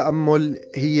او التأمل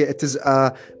هي it is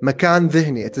a مكان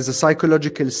ذهني, it is a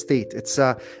psychological state, it's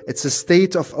a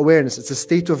state of awareness, it's a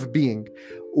state of being.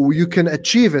 You can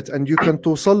achieve it and you can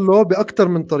توصل له بأكتر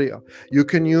من طريقة. You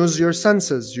can use your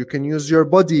senses, you can use your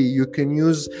body, you can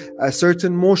use a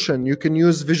certain motion, you can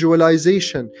use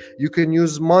visualization, you can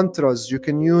use mantras, you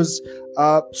can use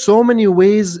so many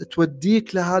ways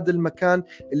توديك لهذا المكان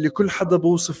اللي كل حدا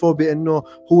بوصفه بأنه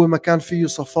هو مكان فيه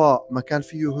صفاء, مكان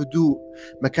فيه هدوء,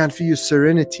 مكان فيه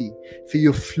serenity,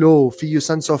 فيه flow, فيه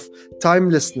sense of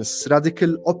timelessness,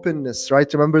 radical openness,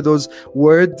 right? Remember those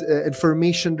word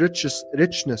information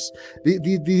richness.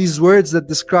 These words that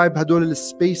describe هدول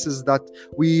spaces that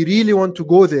we really want to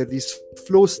go there, these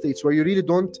flow states where you really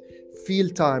don't feel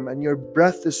time and your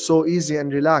breath is so easy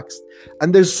and relaxed.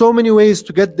 And there's so many ways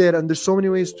to get there and there's so many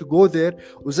ways to go there.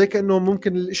 وزي كأنه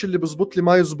ممكن الاشي اللي بزبط لي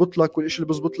ما يزبط لك والاشي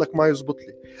اللي بزبط لك ما يزبط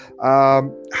لي.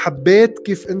 حبيت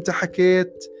كيف انت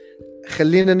حكيت.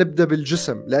 خلينا نبدأ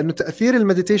بالجسم لأنه تأثير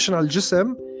المديتيشن على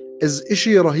الجسم is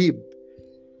إشي رهيب.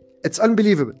 It's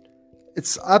unbelievable.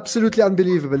 It's absolutely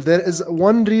unbelievable. There is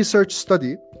one research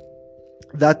study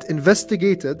that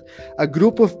investigated a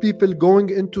group of people going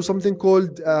into something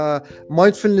called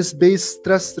mindfulness-based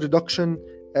stress reduction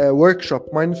workshop,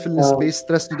 mindfulness-based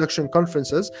stress reduction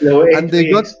conferences. And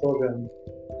they got program.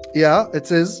 Yeah, it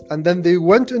is. And then they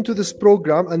went into this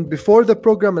program, and before the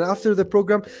program and after the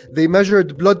program, they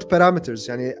measured blood parameters.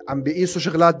 يعني عم بيقيسوا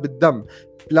شغلات بالدم,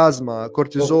 plasma,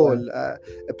 cortisol,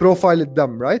 profile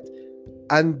الدم, right?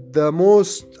 And the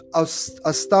most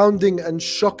astounding and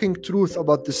shocking truth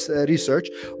about this research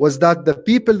was that the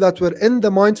people that were in the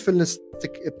mindfulness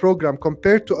program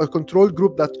compared to a control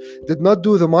group that did not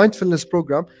do the mindfulness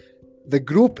program, the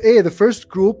group A, the first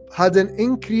group, had an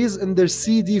increase in their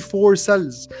CD4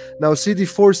 cells. Now,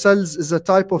 CD4 cells is a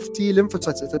type of T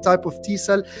lymphocytes. It's a type of T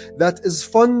cell that is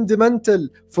fundamental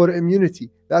for immunity.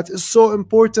 That is so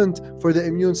important for the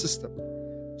immune system.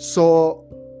 So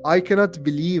I cannot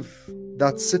believe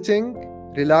that sitting,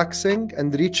 relaxing, and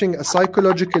reaching a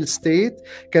psychological state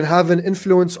can have an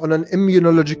influence on an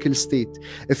immunological state.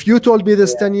 If you told me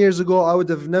this 10 years ago, I would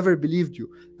have never believed you.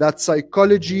 That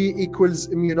psychology equals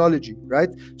immunology,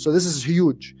 right? So this is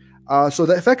huge. So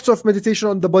the effects of meditation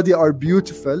on the body are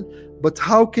beautiful, but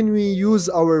how can we use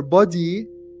our body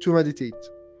to meditate?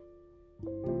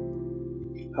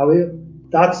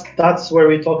 That's where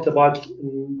we talked about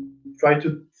try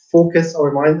to focus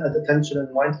our mind and attention and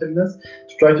mindfulness,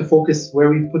 to try to focus where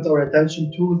we put our attention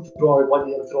to through our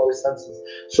body and through our senses.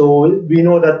 So we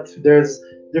know that there's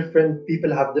different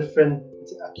people have different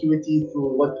acuity through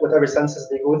whatever senses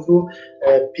they go through.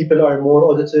 People are more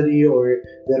auditory, or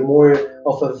they're more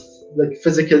of a like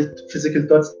physical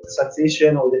touch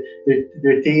sensation, or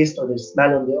their taste or their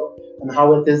smell, and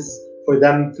how it is for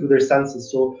them through their senses.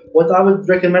 So what I would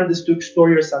recommend is to explore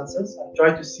your senses and try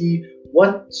to see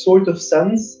what sort of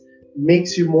sense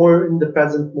makes you more in the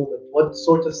present moment. What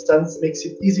sort of sense makes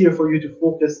it easier for you to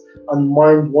focus and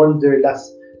mind wander less.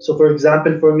 So for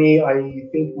example, for me, I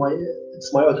think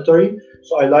it's my auditory.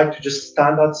 So I like to just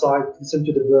stand outside, listen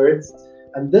to the birds.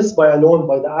 And this by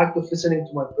the act of listening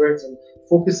to my birds and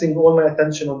focusing all my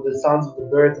attention on the sounds of the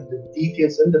birds and the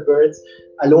details in the birds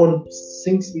alone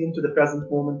sinks me into the present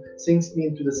moment, sinks me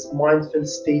into this mindful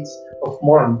states of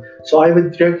mind. So I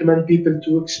would recommend people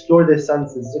to explore their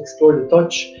senses, explore the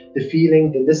touch, the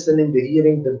feeling, the listening, the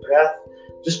hearing, the breath.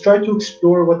 Just try to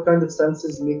explore what kind of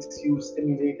senses makes you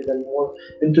stimulated and more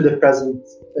into the present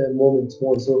moment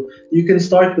more. So you can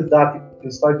start with that. You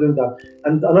can start doing that.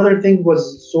 And another thing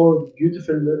was so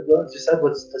beautiful, what you said,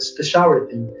 was the shower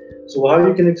thing. So how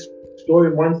you can explore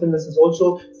your mindfulness is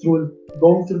also through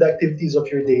going through the activities of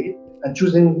your day and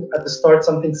choosing at the start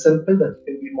something simple that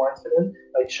you can be mindful in,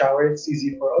 like shower. It's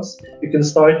easy for us. You can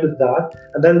start with that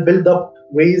and then build up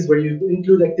ways where you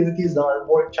include activities that are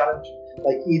more challenging,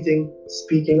 like eating,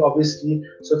 speaking, obviously.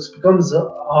 So it becomes a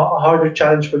harder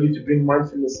challenge for you to bring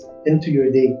mindfulness into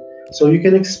your day. So you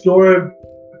can explore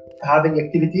having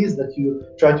activities that you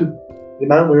try to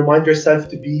remind yourself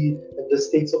to be in the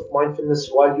states of mindfulness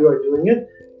while you are doing it.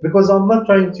 Because I'm not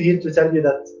trying to tell you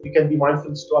that you can be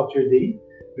mindful throughout your day,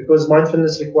 because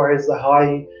mindfulness requires a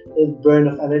high burn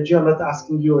of energy. I'm not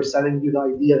asking you or selling you the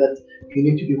idea that you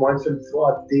need to be mindful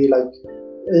throughout the day, like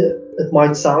it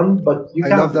might sound, but you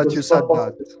can't. I love that you said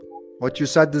that. What you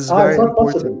said is very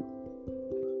important.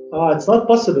 It's not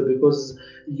possible because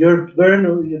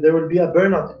there will be a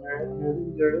burnout in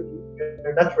your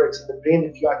networks in the brain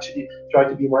if you actually try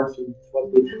to be mindful.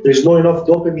 There's not enough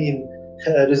dopamine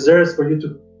reserves for you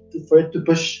for it to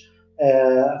push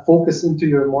focus into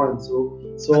your mind. So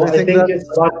I think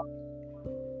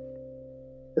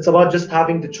it's about just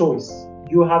having the choice.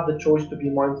 You have the choice to be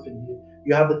mindful.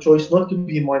 You have the choice not to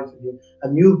be mindful,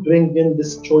 and you bring in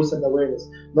this choice and awareness.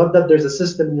 Not that there's a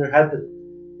system in your head that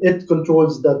it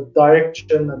controls the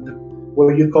direction and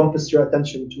where you compass your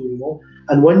attention to.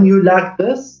 And when you lack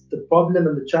this, the problem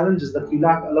and the challenge is that you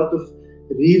lack a lot of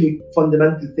really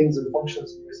fundamental things and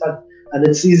functions in yourself. And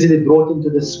it's easily brought into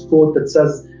this quote that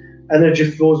says,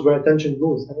 energy flows where attention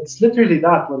goes. And it's literally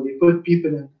that. When they put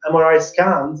people in MRI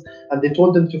scans and they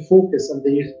told them to focus, and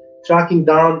they're tracking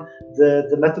down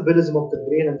the metabolism of the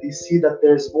brain, and they see that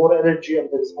there's more energy and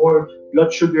there's more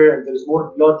blood sugar and there's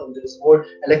more blood and there's more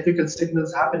electrical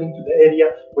signals happening to the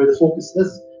area where the focus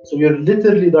is. So you're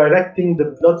literally directing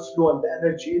the blood flow and the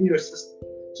energy in your system.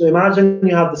 So imagine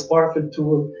you have this powerful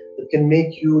tool that can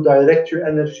make you direct your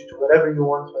energy to wherever you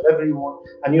want,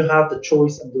 and you have the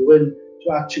choice and the will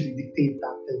to actually dictate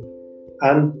that thing.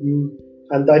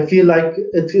 And I feel like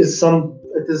it is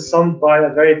summed by a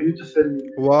very beautiful.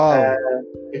 Wow.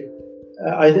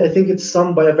 I think it's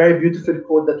summed by a very beautiful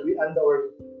quote that we end our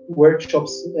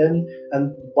workshops in,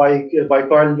 and by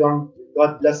Carl Jung,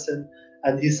 God bless him.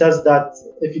 And he says that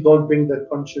if you don't bring the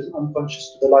unconscious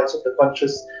to the lights of the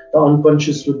conscious, the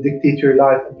unconscious will dictate your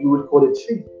life, and you will call it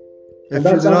fate. If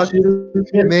you do not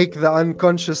make the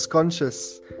unconscious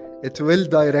conscious, it will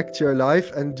direct your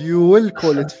life and you will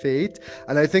call it fate.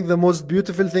 And I think the most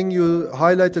beautiful thing you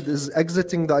highlighted is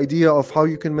exiting the idea of how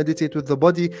you can meditate with the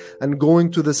body and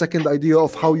going to the second idea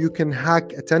of how you can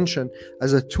hack attention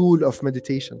as a tool of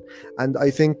meditation. And I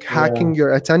think hacking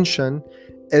your attention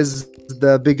is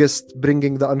the biggest,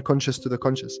 bringing the unconscious to the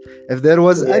conscious. If there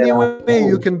was any way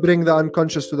you can bring the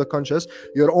unconscious to the conscious,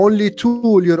 your only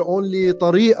tool, your only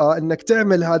طريقة انك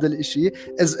تعمل هذا الاشي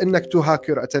is انك to hack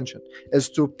your attention, is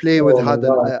to play with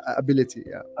هذا ability.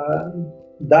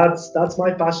 That's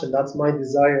my passion. That's my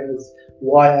desire. Is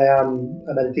why I am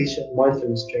a meditation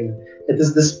mindfulness trainer. It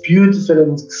is this beautiful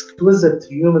and exquisite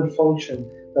human function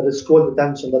that is called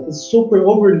attention, that is super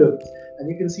overlooked. And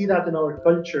you can see that in our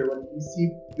culture when we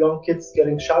see young kids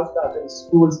getting shouted at in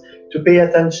schools to pay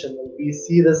attention. And we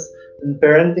see this in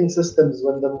parenting systems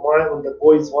when the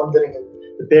boy is wandering and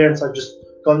the parents are just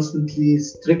constantly,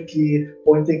 strictly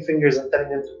pointing fingers and telling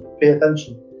them to pay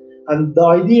attention. And the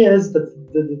idea is that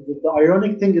the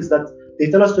ironic thing is that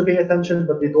they tell us to pay attention,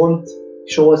 but they don't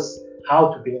show us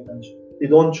how to pay attention. They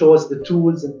don't show us the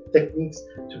tools and techniques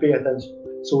to pay attention.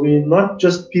 So we're not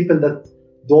just people that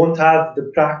don't have the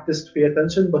practice to pay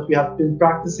attention, but we have been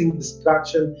practicing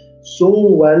distraction so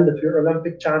well that we're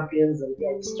Olympic champions and we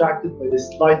are distracted by the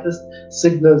slightest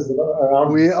signals that are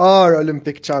around. We are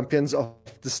Olympic champions of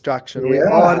distraction. We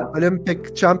are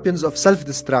Olympic champions of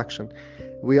self-distraction.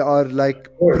 We are like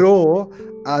pro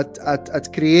at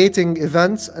creating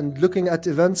events and looking at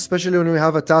events, especially when we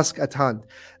have a task at hand.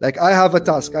 Like I have a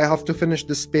task, I have to finish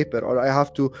this paper or I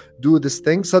have to do this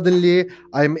thing. Suddenly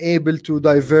I'm able to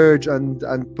diverge and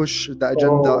push the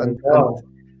agenda.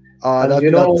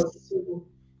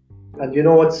 And you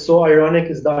know what's so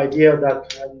ironic is the idea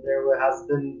that when there has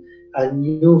been a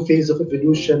new phase of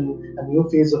evolution, a new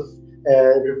phase of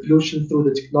revolution through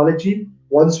the technology.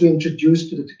 Once we introduce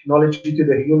to the technology to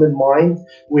the human mind,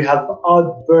 we have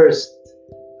outburst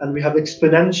and we have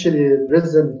exponentially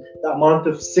risen the amount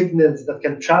of signals that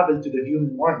can travel to the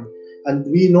human mind. And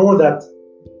we know that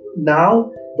now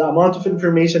the amount of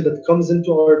information that comes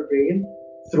into our brain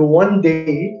through one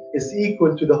day is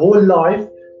equal to the whole life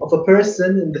of a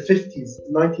person in the 50s,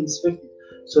 1950s.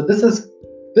 So this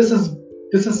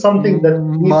is something that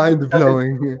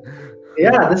mind-blowing.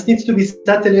 This needs to be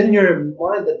settled in your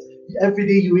mind that every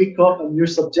day you wake up and you're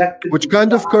subjected. Which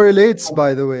kind of correlates,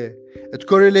 by the way. It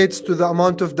correlates to the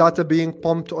amount of data being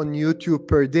pumped on YouTube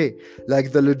per day.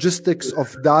 Like the logistics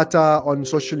of data on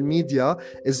social media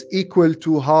is equal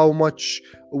to how much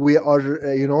we are,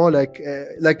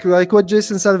 like what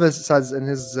Jason Salva says in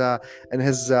his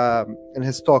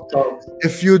talk.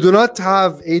 If you do not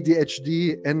have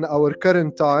ADHD in our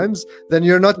current times, then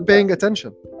you're not paying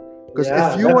attention. Because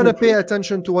if you want to pay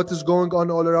attention to what is going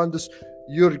on all around us,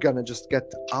 you're gonna just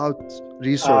get out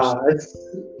resourced.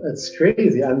 It's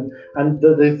crazy, and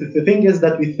the thing is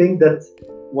that we think that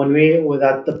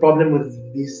that the problem with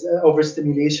these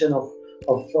overstimulation of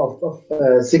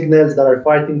signals that are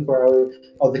fighting for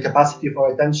the capacity of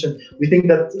our attention, we think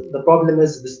that the problem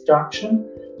is distraction,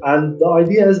 and the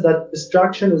idea is that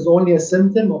distraction is only a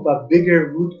symptom of a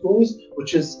bigger root cause,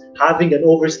 which is having an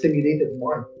overstimulated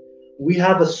mind. we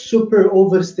have a super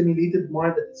overstimulated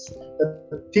mind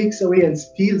that takes away and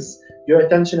steals your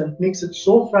attention and makes it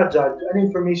so fragile to any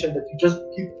information that you just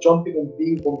keep jumping and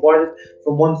being bombarded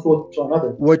from one thought to another.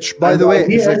 Which, by the way,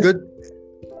 is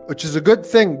a good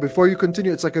thing. Before you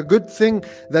continue, it's like a good thing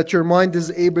that your mind is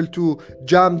able to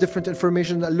jam different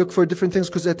information and look for different things,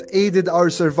 because it aided our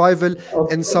survival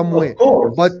in some way.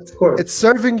 But it's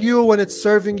serving you when it's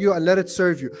serving you, and let it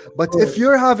serve you. But if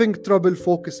you're having trouble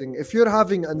focusing, if you're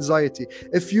having anxiety,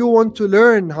 if you want to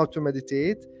learn how to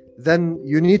meditate, then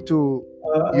you need to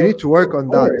work on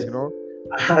that, you know.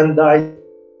 And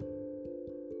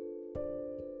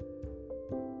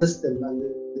system, and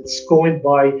it's coined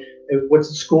by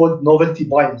what's called novelty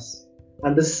bias.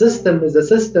 And the system is a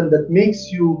system that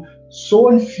makes you so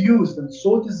infused and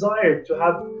so desired to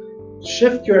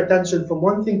shift your attention from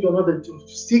one thing to another, to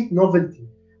seek novelty.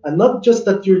 And not just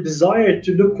that you're desired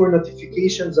to look for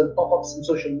notifications and pop-ups in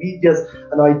social medias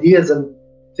and ideas and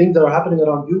things that are happening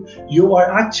around you. You are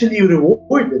actually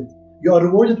rewarded. You are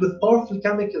rewarded with powerful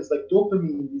chemicals like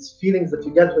dopamine, these feelings that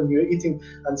you get when you're eating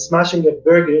and smashing a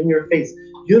burger in your face.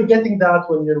 You're getting that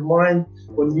when your mind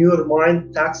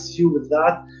taxes you with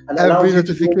that, and every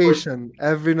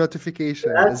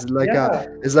notification is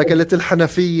like a little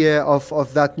hanafiya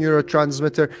of that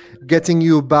neurotransmitter, getting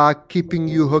you back, keeping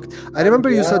you hooked. I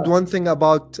remember you said one thing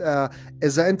about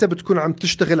إذا أنت بتكون عم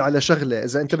تشتغل على شغلة،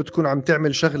 إذا أنت بتكون عم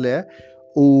تعمل شغلة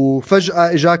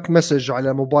وفجأة اجاك مسج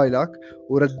على موبايلك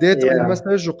ورديت على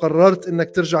المسج وقررت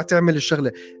انك ترجع تعمل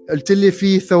الشغلة، قلت لي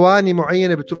في ثواني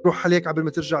معينة بتروح عليك قبل ما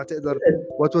ترجع تقدر.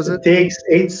 What was it?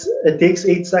 It takes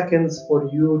 8 seconds for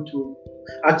you to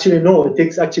it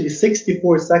takes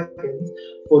 64 seconds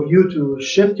for you to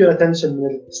shift your attention from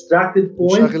a distracted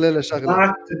point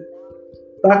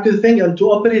back to the thing and to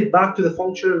operate back to the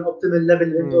functional optimal level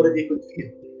that already could feel.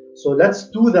 So let's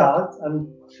do that and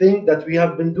think that we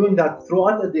have been doing that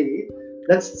throughout a day.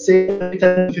 Let's say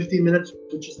 10 to 15 minutes,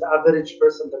 which is the average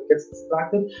person that gets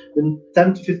distracted. Then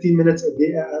 10 to 15 minutes a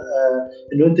day,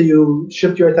 until you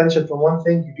shift your attention from one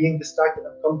thing, you being distracted,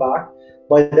 and come back.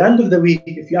 By the end of the week,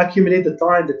 if you accumulate the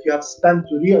time that you have spent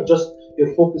to readjust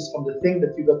your focus from the thing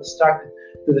that you got distracted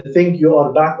to the thing you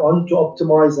are back on to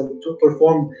optimize and to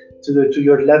perform to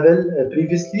your level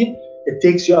previously, it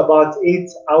takes you about 8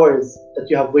 hours that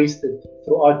you have wasted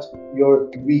throughout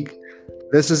your week.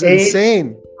 This is insane.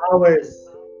 8 hours.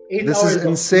 This is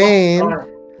insane.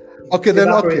 Okay, then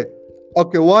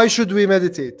okay. Why should we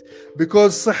meditate?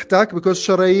 Because صحتك, because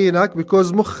شرايينك,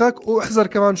 because مخك, واحذر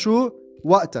كمان شو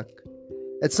وقتك.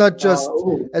 It's not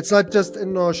just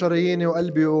إنه شراييني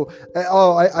وقلبي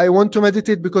I want to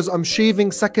meditate because I'm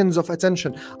shaving seconds of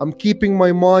attention. I'm keeping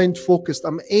my mind focused.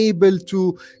 I'm able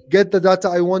to get the data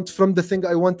I want from the thing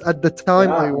I want at the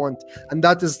time I want. And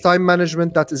that is time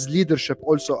management. That is leadership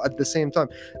also at the same time.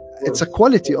 It's a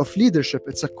quality of leadership.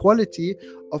 It's a quality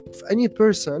of any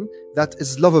person that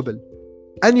is lovable.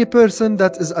 Any person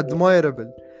that is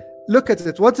admirable. Look at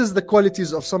it. What is the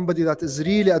qualities of somebody that is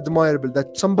really admirable,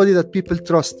 that somebody that people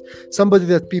trust, somebody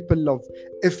that people love?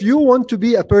 If you want to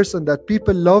be a person that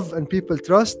people love and people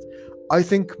trust, I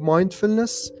think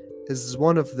mindfulness is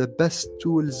one of the best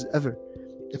tools ever.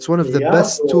 It's one of the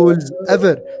best tools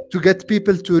ever to get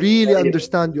people to really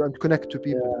understand you and connect to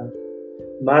people.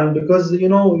 Man, because you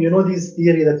know this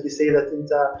theory that you say that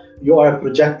you are a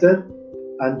projector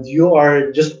and you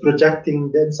are just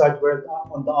projecting the inside world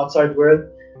on the outside world.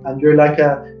 And you're like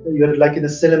in a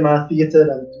cinema theater,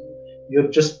 and you're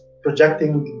just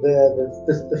projecting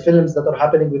the films that are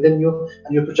happening within you, and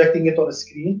you're projecting it on a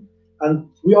screen. And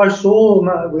we are so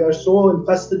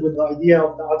infested with the idea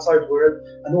of the outside world,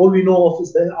 and all we know of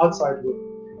is the outside world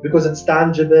because it's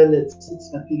tangible, it's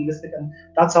materialistic, and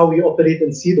that's how we operate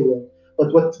and see the world.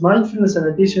 But what mindfulness and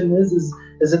meditation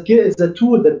is a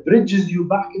tool that bridges you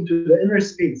back into the inner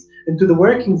space, into the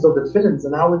workings of the films,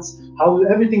 and how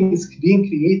everything is being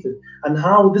created, and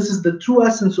how this is the true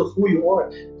essence of who you are,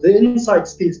 the inside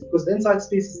space, because the inside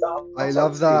space is the outside I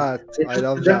love that. I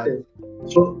love that.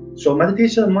 So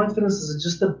meditation and mindfulness is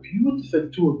just a beautiful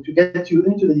tool to get you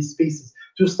into these spaces,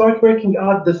 to start working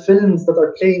out the films that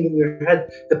are playing in your head,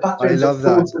 the patterns of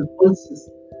thoughts and pulses.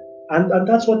 And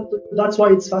that's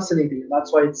why it's fascinating.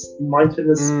 That's why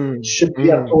mindfulness should be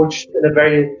approached in a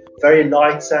very, very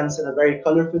light sense, in a very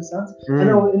colorful sense, and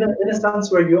in a sense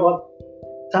where you are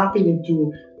tapping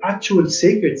into actual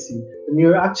sacredcy, and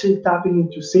you're actually tapping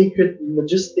into sacred,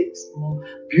 majestic,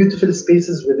 beautiful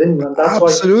spaces within you. And that's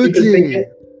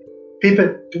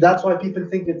that's why people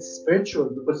think it's spiritual,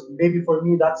 because maybe for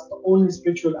me that's the only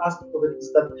spiritual aspect of it, is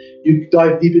that you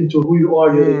dive deep into who you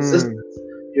are, your existence,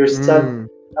 yourself.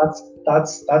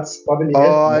 that's probably Oh,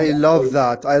 it. I love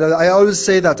that. I always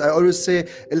say that. I always say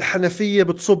الحنفية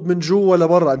بتصب من جوا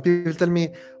لبرا. And people tell me,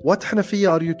 what حنفية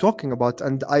are you talking about?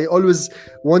 And I always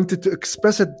wanted to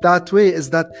express it that way, is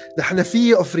that the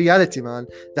حنفية of reality, man.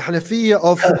 The حنفية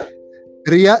of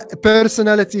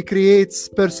personality creates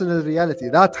personal reality.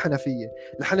 That حنفية.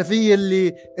 الحنفية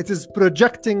اللي it is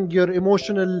projecting your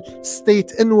emotional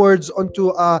state inwards onto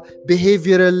a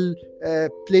behavioral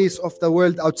place of the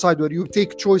world outside, where you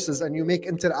take choices and you make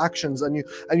interactions and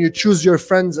you choose your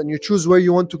friends and you choose where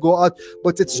you want to go out,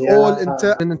 but it's all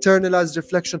an internalized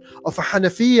reflection of a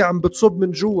حنفية عم بتصب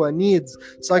من جوا needs,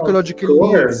 psychological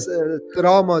needs,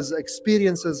 traumas,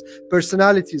 experiences,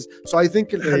 personalities. So I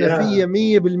think الحنفية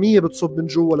 100% بتصب من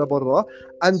جوا لبرا.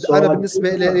 and أنا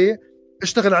بالنسبة لي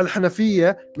اشتغل على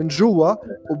الحنفية من جوا،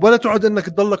 وبلا تقعد انك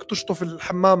تضلك تشطف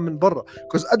الحمام من برا،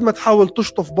 because قد ما تحاول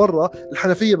تشطف برا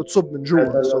الحنفية بتصب من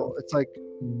جوا. So it's like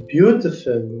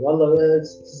beautiful. Well,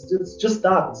 it's just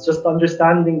that. It's just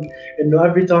understanding,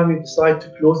 every time you decide to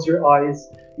close your eyes,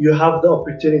 you have the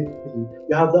opportunity.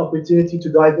 You have the opportunity to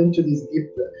dive into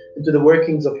the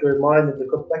workings of your mind and the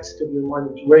complexity of your mind,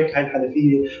 to work هاي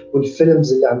الحنفية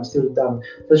والفيلمز اللي عم يصير قدامك.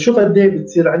 فشوف قد ايه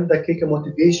بتصير عندك هيك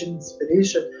motivation,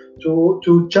 inspiration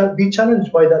to be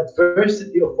challenged by the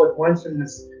adversity of what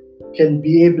mindfulness can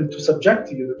be able to subject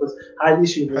to you, because هاي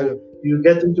الاشي you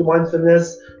get into mindfulness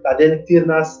بعدين كتير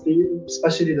ناس,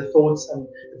 especially the thoughts and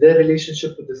their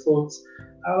relationship with the thoughts.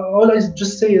 All I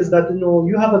just say is that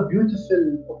you have a beautiful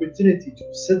opportunity to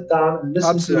sit down and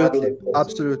listen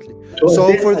absolutely. So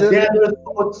for the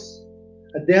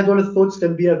thoughts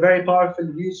can be a very powerful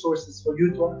resources for you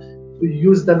to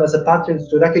use them as a patterns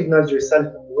to recognize yourself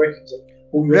and the workings of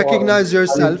who you recognize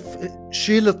yourself.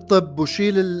 شيل الطب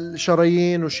وشيل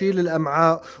الشرايين وشيل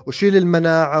الأمعاء وشيل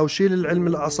المناعة وشيل العلم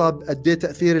الأعصاب. قد ايه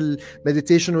تأثير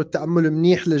المديتيشن والتأمل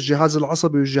منيح للجهاز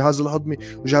العصبي والجهاز الهضمي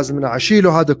وجهاز المناعة.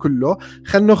 شيله هذا كله،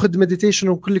 خلينا ناخذ مديتيشن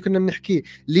وكل اللي كنا بنحكيه،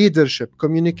 leadership,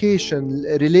 communication,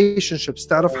 relationships،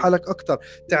 تعرف حالك أكتر،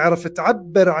 تعرف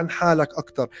تعبر عن حالك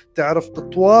أكتر، تعرف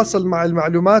تتواصل مع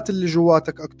المعلومات اللي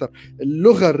جواتك أكتر،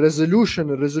 اللغة،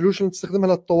 الريزولوشن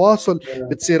تستخدمها للتواصل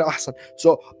بتصير أحسن.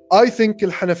 So I think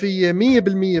الحنفية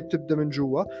 100% بتبدأ من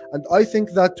جوا، and I think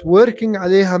that working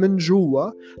عليها من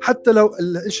جوا، حتى لو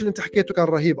الشيء اللي انت حكيته كان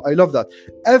رهيب. I love that.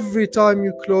 Every time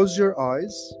you close your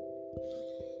eyes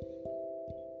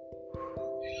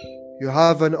you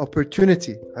have an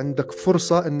opportunity. عندك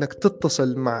فرصة انك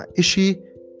تتصل مع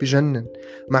إشي بجنن،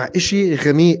 مع إشي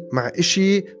غميق، مع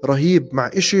إشي رهيب، مع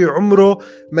إشي عمره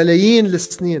ملايين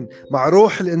السنين، مع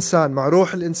روح الإنسان، مع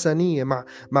روح الإنسانية،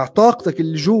 مع طاقتك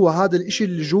اللي جوا، هذا الإشي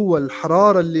اللي جوا،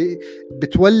 الحرارة اللي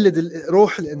بتولد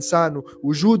روح الإنسان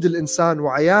ووجود الإنسان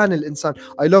وعيان الإنسان.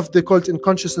 I love they call it in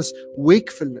consciousness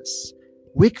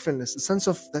wakefulness, a sense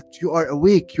of that you are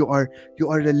awake, you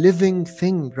are a living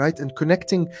thing, right? And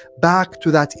connecting back to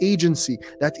that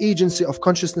agency of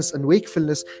consciousness and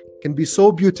wakefulness can be so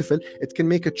beautiful. It can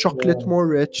make a chocolate more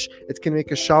rich, it can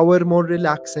make a shower more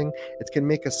relaxing, it can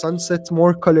make a sunset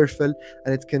more colorful,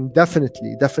 and it can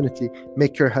definitely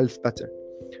make your health better.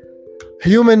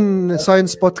 Human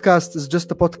Science Podcast is just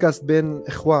a podcast بين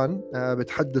إخوان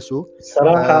بتحدثوا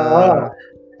صراحة.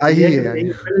 هي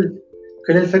يعني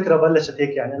كل الفكرة بلشت هيك.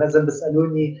 يعني أنا إذا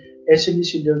بسألوني إيش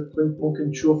الشيء اللي كنت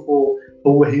ممكن تشوفه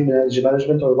هو human energy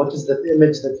management, or what is that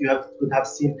image that you would have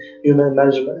seen human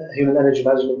energy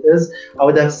management is, I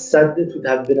would have said it would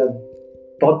have been a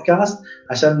podcast.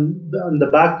 عشان on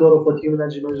the back door of what human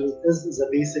energy management is a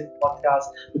basic podcast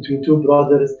between two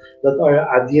brothers that are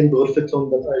قاعدين بغرفتهم,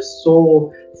 that are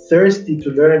so thirsty to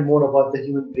learn more about the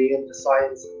human brain, the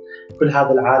science, كل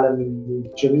هذا العالم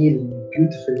الجميل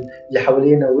beautiful اللي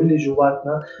حوالينا واللي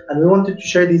جواتنا. And we wanted to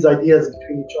share these ideas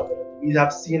between each other. We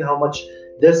have seen how much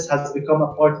this has become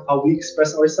a part of how we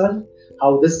express ourselves,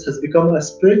 how this has become a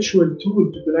spiritual tool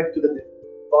to connect to the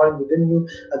divine within you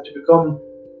and to become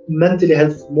mentally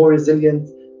health more resilient,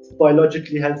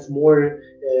 biologically health more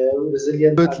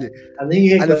resilient. And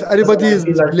if anybody is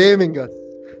blaming us,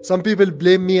 some people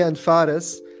blame me and Faris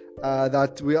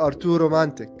that we are too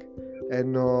romantic.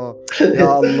 انه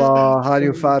يا الله هاني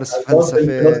وفارس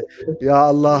فلسفه، يا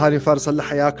الله هاني وفارس هلا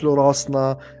حياكلوا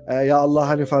راسنا، يا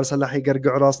الله هاني وفارس هلا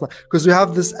حيقرقعوا راسنا. Because we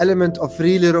have this element of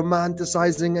really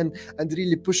romanticizing and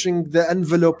really pushing the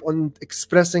envelope on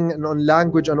expressing and on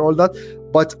language and all that.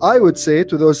 But I would say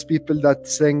to those people that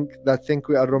think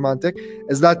we are romantic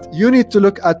is that you need to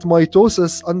look at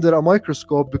mitosis under a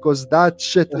microscope, because that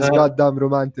shit is goddamn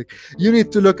romantic. You need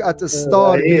to look at a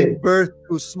star giving birth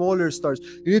to smaller stars.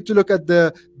 You need to look at the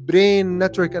brain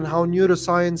network and how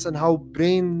neuroscience and how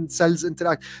brain cells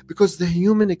interact, because the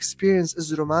human experience is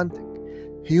romantic.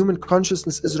 Human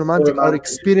consciousness is romantic. Our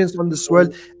experience on this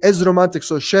world is romantic.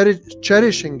 So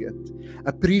cherishing it,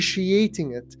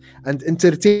 appreciating it, and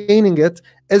entertaining it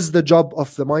is the job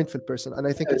of the mindful person. And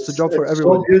I think it's the job for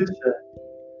everyone. So beautiful.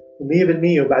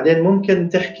 100%. وبعدين ممكن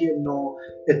تحكي إنه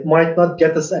it might not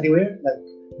get us anywhere. Like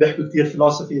بيحكوا كتير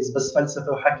philosophies بس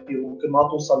فلسفة وحكي وممكن ما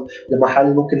توصل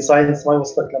لمحل, ممكن science ما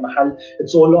يوصلك لمحل.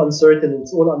 It's all uncertain,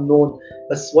 it's all unknown.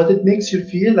 But what it makes you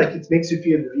feel, like it makes you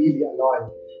feel really alive.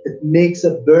 It makes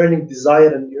a burning desire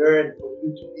and yearn for you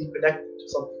to be connected to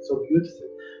something so beautiful,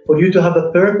 for you to have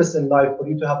a purpose in life, for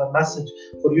you to have a message,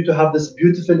 for you to have this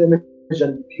beautiful image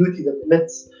and beauty that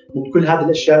emits من كل هذه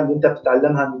الأشياء اللي أنت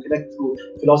بتتعلمها and connect through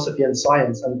philosophy and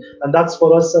science. And that's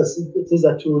for us, it is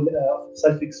a tool of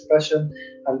self-expression,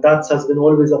 and that has been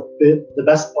always the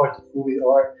best part of who we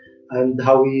are and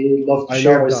how we love to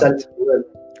share ourselves.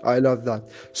 I love that.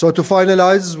 So to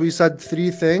finalize, we said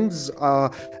 3 things.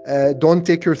 Don't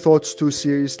take your thoughts too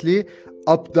seriously.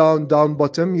 Up, down, down,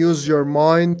 bottom. Use your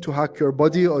mind to hack your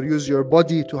body, or use your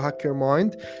body to hack your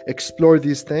mind. Explore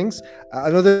these things.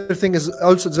 Another thing is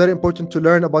also, it's very important to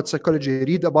learn about psychology.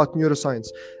 Read about neuroscience.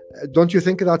 Don't you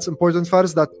think that's important,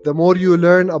 Faris? That the more you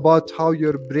learn about how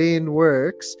your brain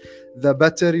works, the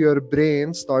better your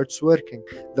brain starts working.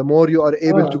 The more you are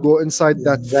able to go inside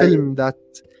that film, that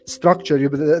structure,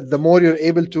 the more you're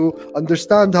able to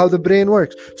understand how the brain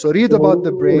works. So read about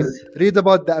the brain, read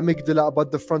about the amygdala,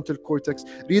 about the frontal cortex,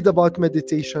 read about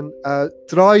meditation,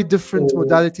 try different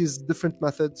modalities, different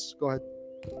methods. Go ahead.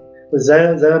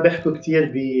 زي ما بيحكوا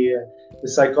كتير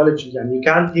بالpsychology, يعني you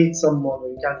can't hate someone or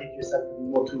you can't hate yourself if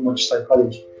you know too much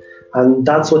psychology. And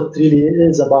that's what really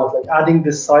is about, like adding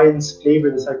the science flavor,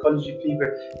 the psychology flavor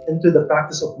into the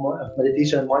practice of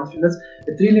meditation and mindfulness.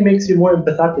 It really makes you more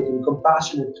empathetic and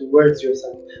compassionate towards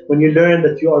yourself. When you learn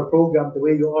that you are programmed the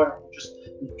way you are, just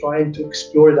trying to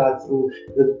explore that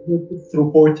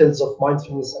through portals of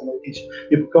mindfulness and meditation,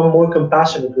 you become more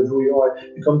compassionate with who you are,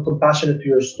 become compassionate to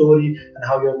your story and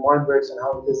how your mind works and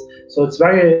how it is. So it's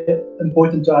very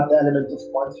important to add the element of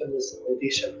mindfulness and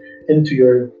meditation into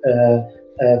your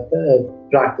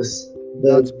practice.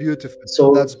 That's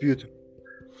beautiful. That's beautiful.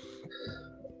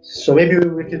 So maybe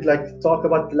we could like talk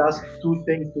about the last 2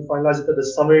 things to finalize it at the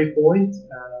summary point.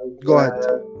 Go ahead.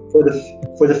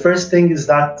 For the first thing is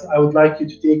that I would like you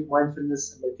to take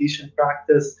mindfulness and meditation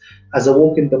practice as a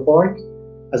walk in the park,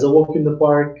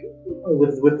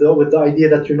 with the idea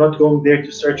that you're not going there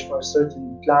to search for a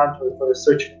certain plant or for a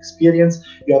certain experience.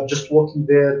 You are just walking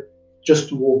there just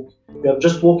to walk. You are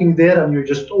just walking there and you're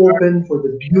just open for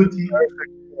the beauty.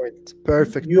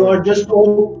 Perfect. You are just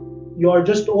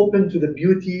open to the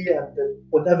beauty and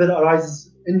whatever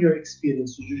arises in your experience.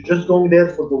 So you're just going there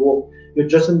for the walk. You're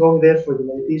just going there for the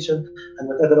meditation, and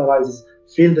whatever arises.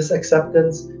 Feel this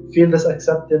acceptance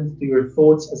to your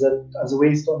thoughts as a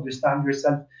ways to understand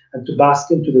yourself and to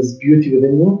bask into this beauty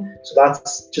within you. So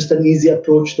that's just an easy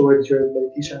approach towards your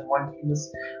meditation and mindfulness.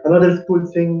 Another cool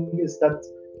thing is that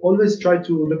always try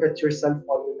to look at yourself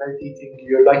while you're meditating.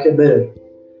 You're like a mirror.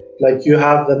 Like you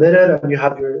have the mirror and you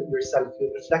have yourself.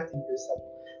 You're reflecting yourself.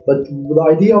 But the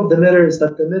idea of the mirror is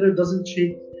that the mirror doesn't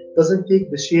take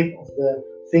the shape of the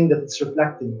thing that it's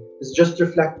reflecting. It's just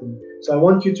reflecting. So I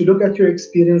want you to look at your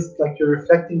experience like you're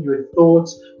reflecting your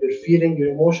thoughts, your feeling, your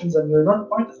emotions, and you're not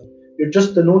part of it. You're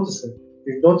just the noticing.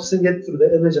 You're noticing it through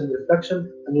the image and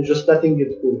reflection, and you're just letting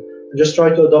it go. And just try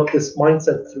to adopt this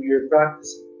mindset through your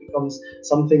practice. It becomes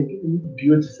something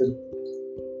beautiful.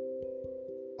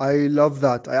 I love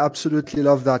that. I absolutely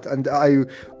love that. And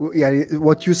يعني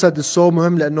what you said is so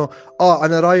مهم, لأنه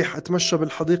أنا رايح أتمشى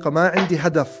بالحديقة, ما عندي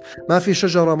هدف, ما في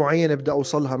شجرة معينة بدي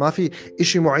أوصلها, ما في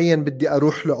إشي معين بدي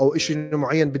أروح له أو إشي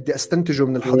معين بدي أستنتجه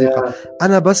من الحديقة.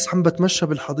 أنا بس عم بتمشى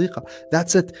بالحديقة.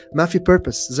 That's it. ما في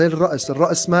purpose. زي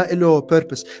الرقص ما له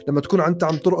purpose. لما تكون أنت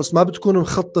عم ترقص ما بتكون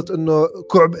مخطط إنه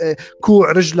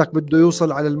كوع رجلك بده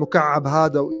يوصل على المكعب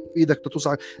هذا وإيدك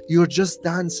توصل. You're just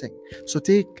dancing. So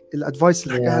take الادفايس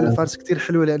اللي حكاها لفارس كتير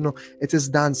حلوة, لأنه it is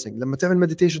dancing. لما تعمل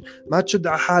meditation ما تشد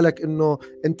على حالك إنه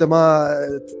أنت ما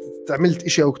عملت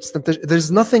إشي أو تستنتج.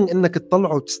 There's nothing إنك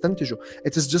تطلعه وتستنتجه.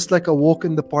 It is just like a walk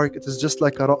in the park. It is just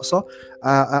like a رقصة.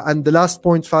 And the last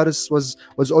point, Faris,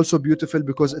 was also beautiful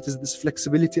because it is this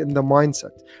flexibility in the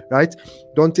mindset, right?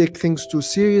 Don't take things too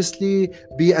seriously.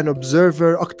 Be an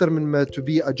observer أكتر من ما to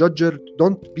be a judger.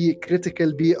 Don't be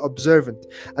critical. Be observant.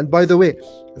 And by the way,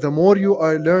 the more you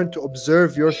learn to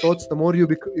observe your thoughts, the more you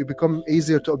become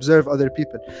easier to observe other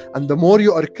people. And the more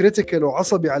you are critical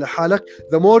وعصبي على حالك,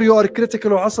 the more you are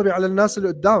critical وعصبي على الناس اللي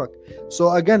قدامك. So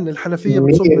again, الحنفية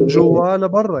بتصب من جوا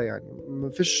لبرا, يعني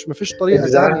ما فيش طريقة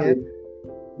ثانية.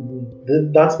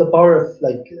 That's the power of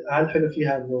like الحلو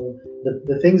فيها إنه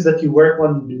the things that you work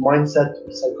on the mindset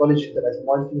psychology that like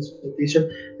mindfulness meditation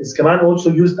is كمان also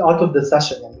used out of the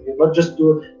session يعني you're not just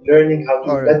learning how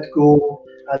to let go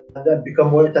and then become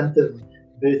more attentive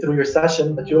through your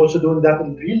session, but you're also doing that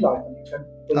in real life.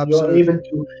 When you're able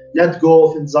to let go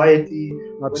of anxiety.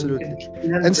 Absolutely.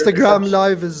 Instagram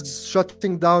Live is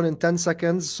shutting down in 10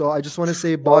 seconds. So I just want to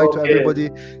say bye to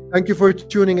everybody. Thank you for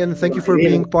tuning in. Thank you for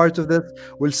being part of this.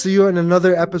 We'll see you in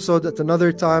another episode at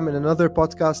another time in another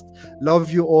podcast.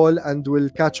 Love you all and we'll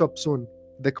catch up soon.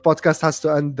 The podcast has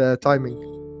to end the timing.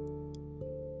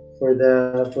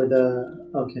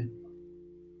 Okay.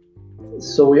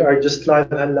 So we are just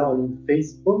live on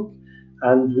Facebook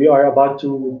and we are about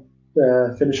to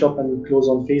finish up and close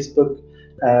on Facebook.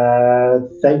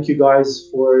 Thank you guys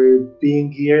for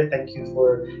being here. Thank you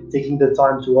for taking the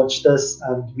time to watch this,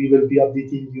 and we will be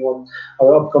updating you on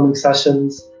our upcoming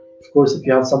sessions. Of course, if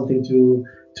you have something to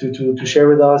share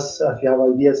with us, if you have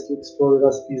ideas to explore with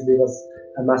us, please leave us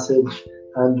a message,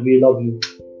 and we love you.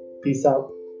 Peace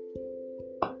out.